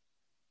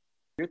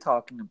you're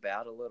talking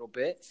about a little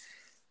bit,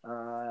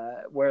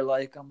 where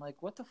like I'm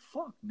like, what the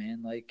fuck,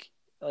 man? Like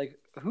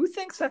who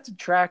thinks that's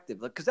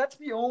attractive? Like, because that's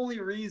the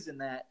only reason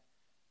that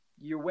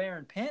you're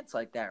wearing pants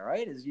like that,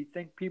 right? Is you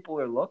think people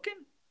are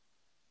looking?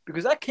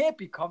 Because that can't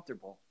be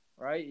comfortable,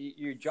 right?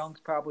 Your junk's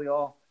probably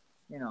all,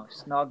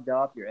 snugged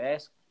up. Your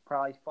ass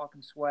probably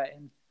fucking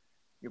sweating.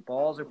 Your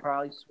balls are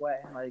probably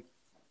sweating. Like,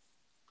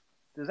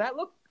 do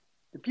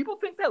people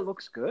think that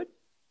looks good?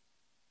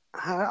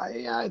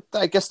 I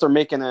guess they're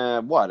making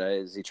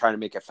is he trying to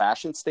make a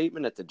fashion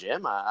statement at the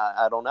gym?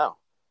 I don't know.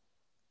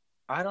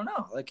 I don't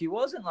know. Like, he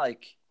wasn't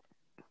like,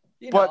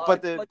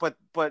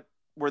 but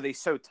were they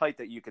so tight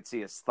that you could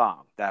see his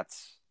thumb?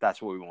 That's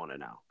what we want to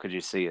know. Could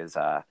you see his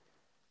leopard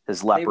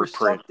they were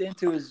print? sucked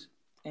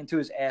into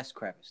his ass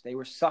crevice. They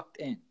were sucked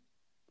in.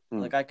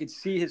 Like I could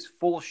see his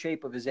full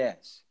shape of his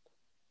ass.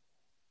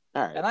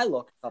 All right. And I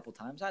looked a couple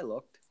times.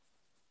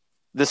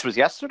 This was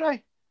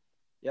yesterday?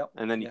 Yep.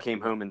 And then you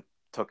came home and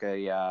took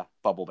a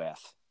bubble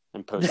bath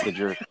and posted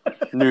your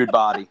nude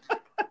body.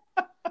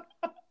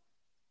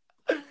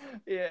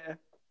 Yeah.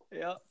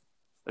 Yep.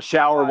 A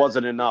shower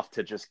wasn't enough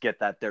to just get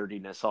that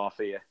dirtiness off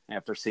of you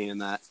after seeing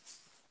that.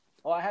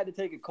 Well, I had to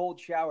take a cold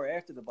shower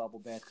after the bubble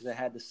bath because I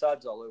had the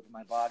suds all over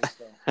my body.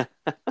 So,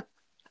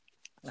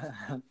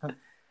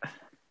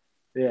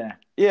 yeah.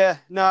 Yeah.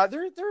 No,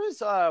 there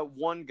is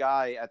one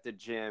guy at the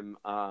gym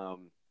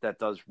that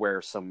does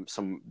wear some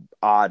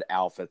odd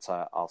outfits.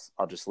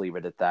 I'll just leave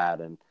it at that.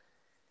 And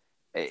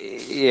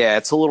yeah,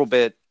 it's a little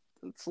bit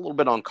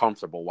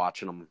uncomfortable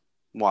watching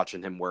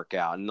him work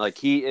out. And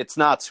like it's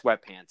not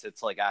sweatpants.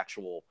 It's like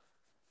actual.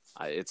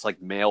 It's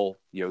like male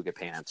yoga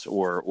pants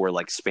or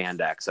like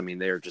spandex. I mean,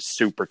 they're just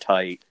super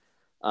tight.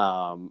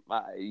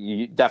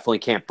 You definitely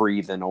can't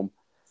breathe in them.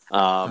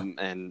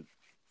 And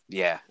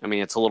yeah, I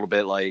mean, it's a little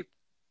bit like,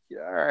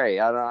 all right,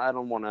 I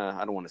don't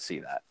want to see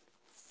that.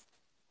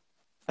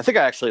 I think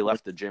I actually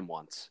left the gym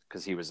once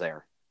because he was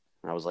there.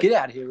 And I was like, get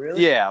out of here,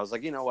 really? Yeah, I was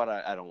like, you know what?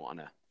 I don't want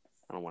to,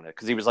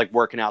 because he was like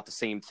working out the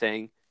same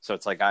thing. So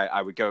it's like I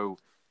would go,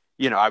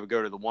 I would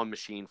go to the one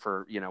machine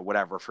for,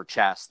 whatever for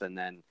chest, and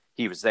then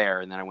he was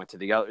there, and then I went to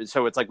the other.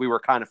 So it's like we were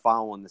kind of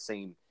following the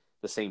same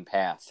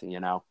path, in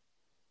the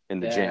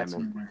gym.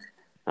 And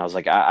I was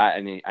like,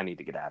 I need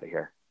to get out of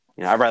here.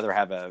 I'd rather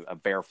have a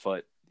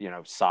barefoot,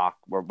 sock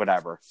or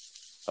whatever,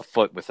 a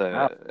foot with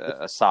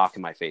a sock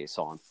in my face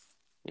on,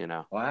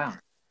 Wow.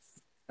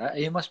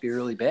 It must be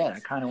really bad. I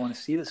kind of want to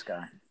see this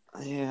guy.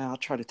 Yeah, I'll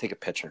try to take a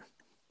picture.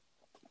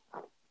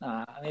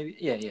 Maybe.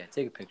 Yeah.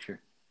 Take a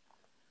picture.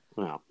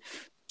 Well.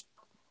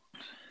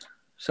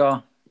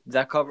 So, does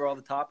that cover all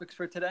the topics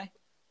for today?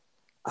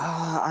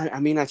 I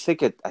mean, I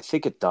think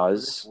it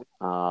does.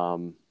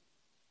 Again,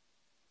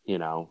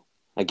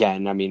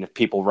 I mean, if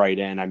people write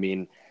in, I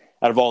mean,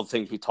 out of all the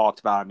things we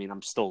talked about, I mean,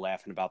 I'm still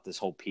laughing about this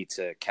whole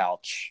pizza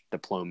couch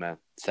diploma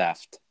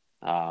theft.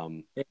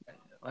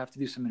 I'll have to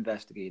do some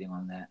investigating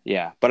on that.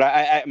 Yeah, but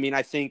I mean,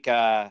 I think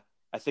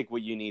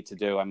what you need to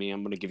do. I mean,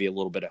 I'm going to give you a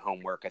little bit of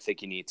homework. I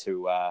think you need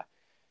to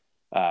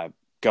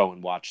go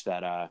and watch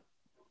that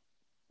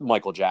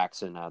Michael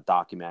Jackson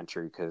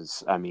documentary,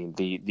 because I mean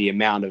the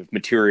amount of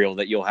material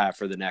that you'll have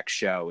for the next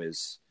show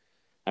is,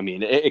 I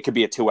mean, it could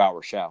be a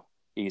 2-hour show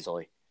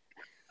easily.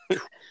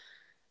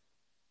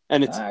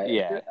 And it's right,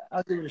 yeah,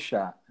 I'll give it a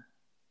shot.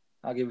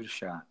 Yeah, I'll give it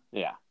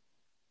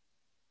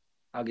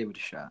a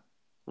shot.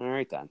 all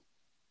right then.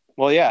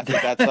 Well, yeah,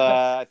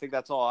 I think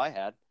that's all I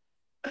had.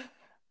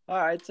 All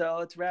right, so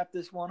let's wrap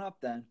this one up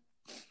then.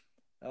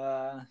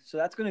 So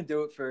that's gonna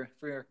do it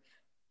for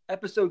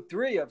episode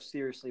 3 of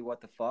Seriously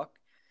What the Fuck.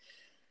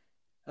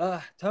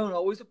 Tone,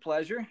 always a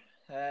pleasure.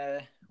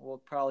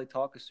 We'll probably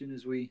talk as soon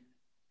as we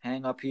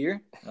hang up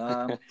here.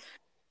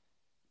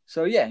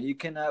 So yeah, you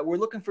can. We're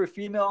looking for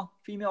female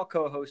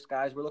co-hosts,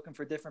 guys. We're looking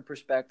for different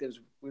perspectives.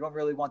 We don't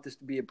really want this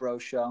to be a bro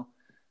show.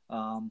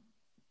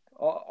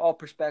 All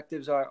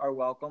perspectives are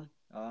welcome.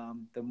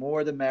 The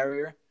more, the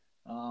merrier.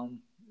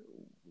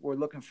 We're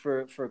looking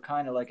for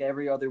kind of like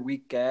every other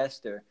week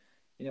guest, or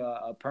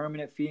a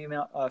permanent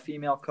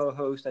female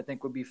co-host. I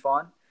think would be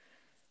fun.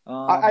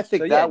 I So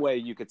think yeah, that way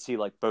you could see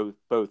like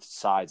both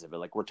sides of it.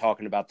 Like we're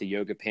talking about the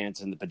yoga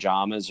pants and the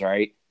pajamas,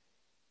 right?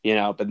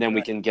 But then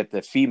we right. can get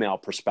the female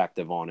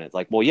perspective on it.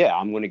 Like, well, yeah,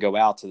 I'm going to go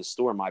out to the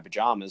store in my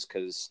pajamas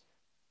because,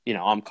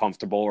 I'm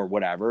comfortable or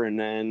whatever. And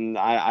then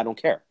I don't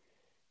care,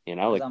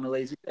 Because like, I'm a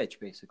lazy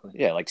bitch, basically.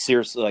 yeah, like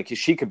seriously, like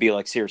she could be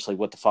like, seriously,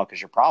 what the fuck is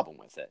your problem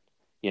with it?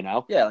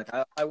 Yeah, like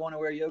I want to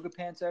wear yoga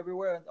pants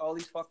everywhere, and all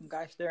these fucking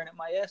guys staring at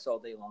my ass all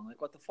day long.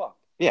 Like, what the fuck?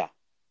 Yeah.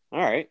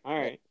 All right.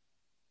 Yeah.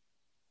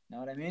 Know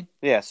what I mean?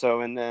 Yeah.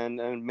 So, and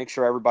then make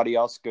sure everybody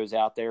else goes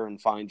out there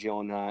and finds you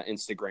on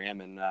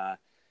Instagram and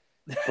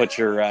put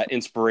your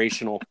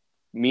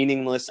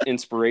meaningless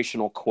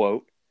inspirational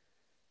quote.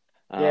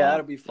 Yeah,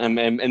 that'll be fun.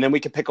 And then we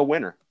could pick a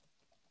winner.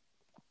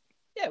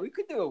 Yeah, we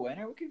could do a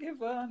winner. We could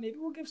give maybe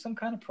we'll give some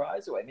kind of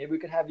prize away. Maybe we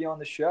could have you on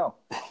the show.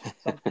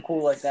 Something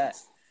cool like that.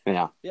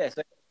 Yeah. Yeah.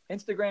 So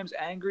Instagram's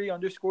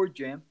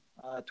angry_Jim.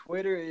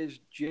 Twitter is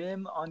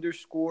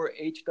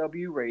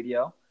Jim_HW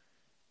Radio.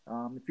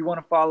 If you want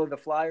to follow the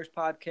Flyers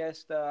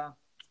podcast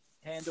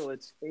handle,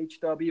 it's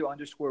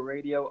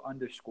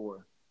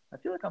HW_radio_. I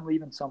feel like I'm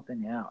leaving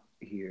something out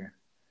here.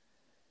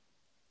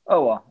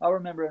 Oh, well, I'll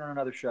remember it on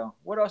another show.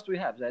 What else do we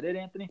have? Is that it,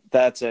 Anthony?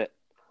 That's it.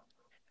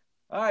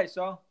 All right,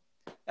 so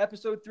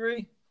episode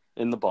 3.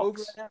 In the box.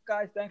 Over and out,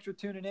 guys. Thanks for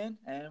tuning in,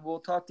 and we'll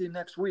talk to you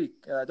next week.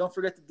 Don't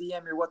forget to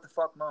DM your what the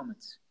fuck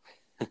moments.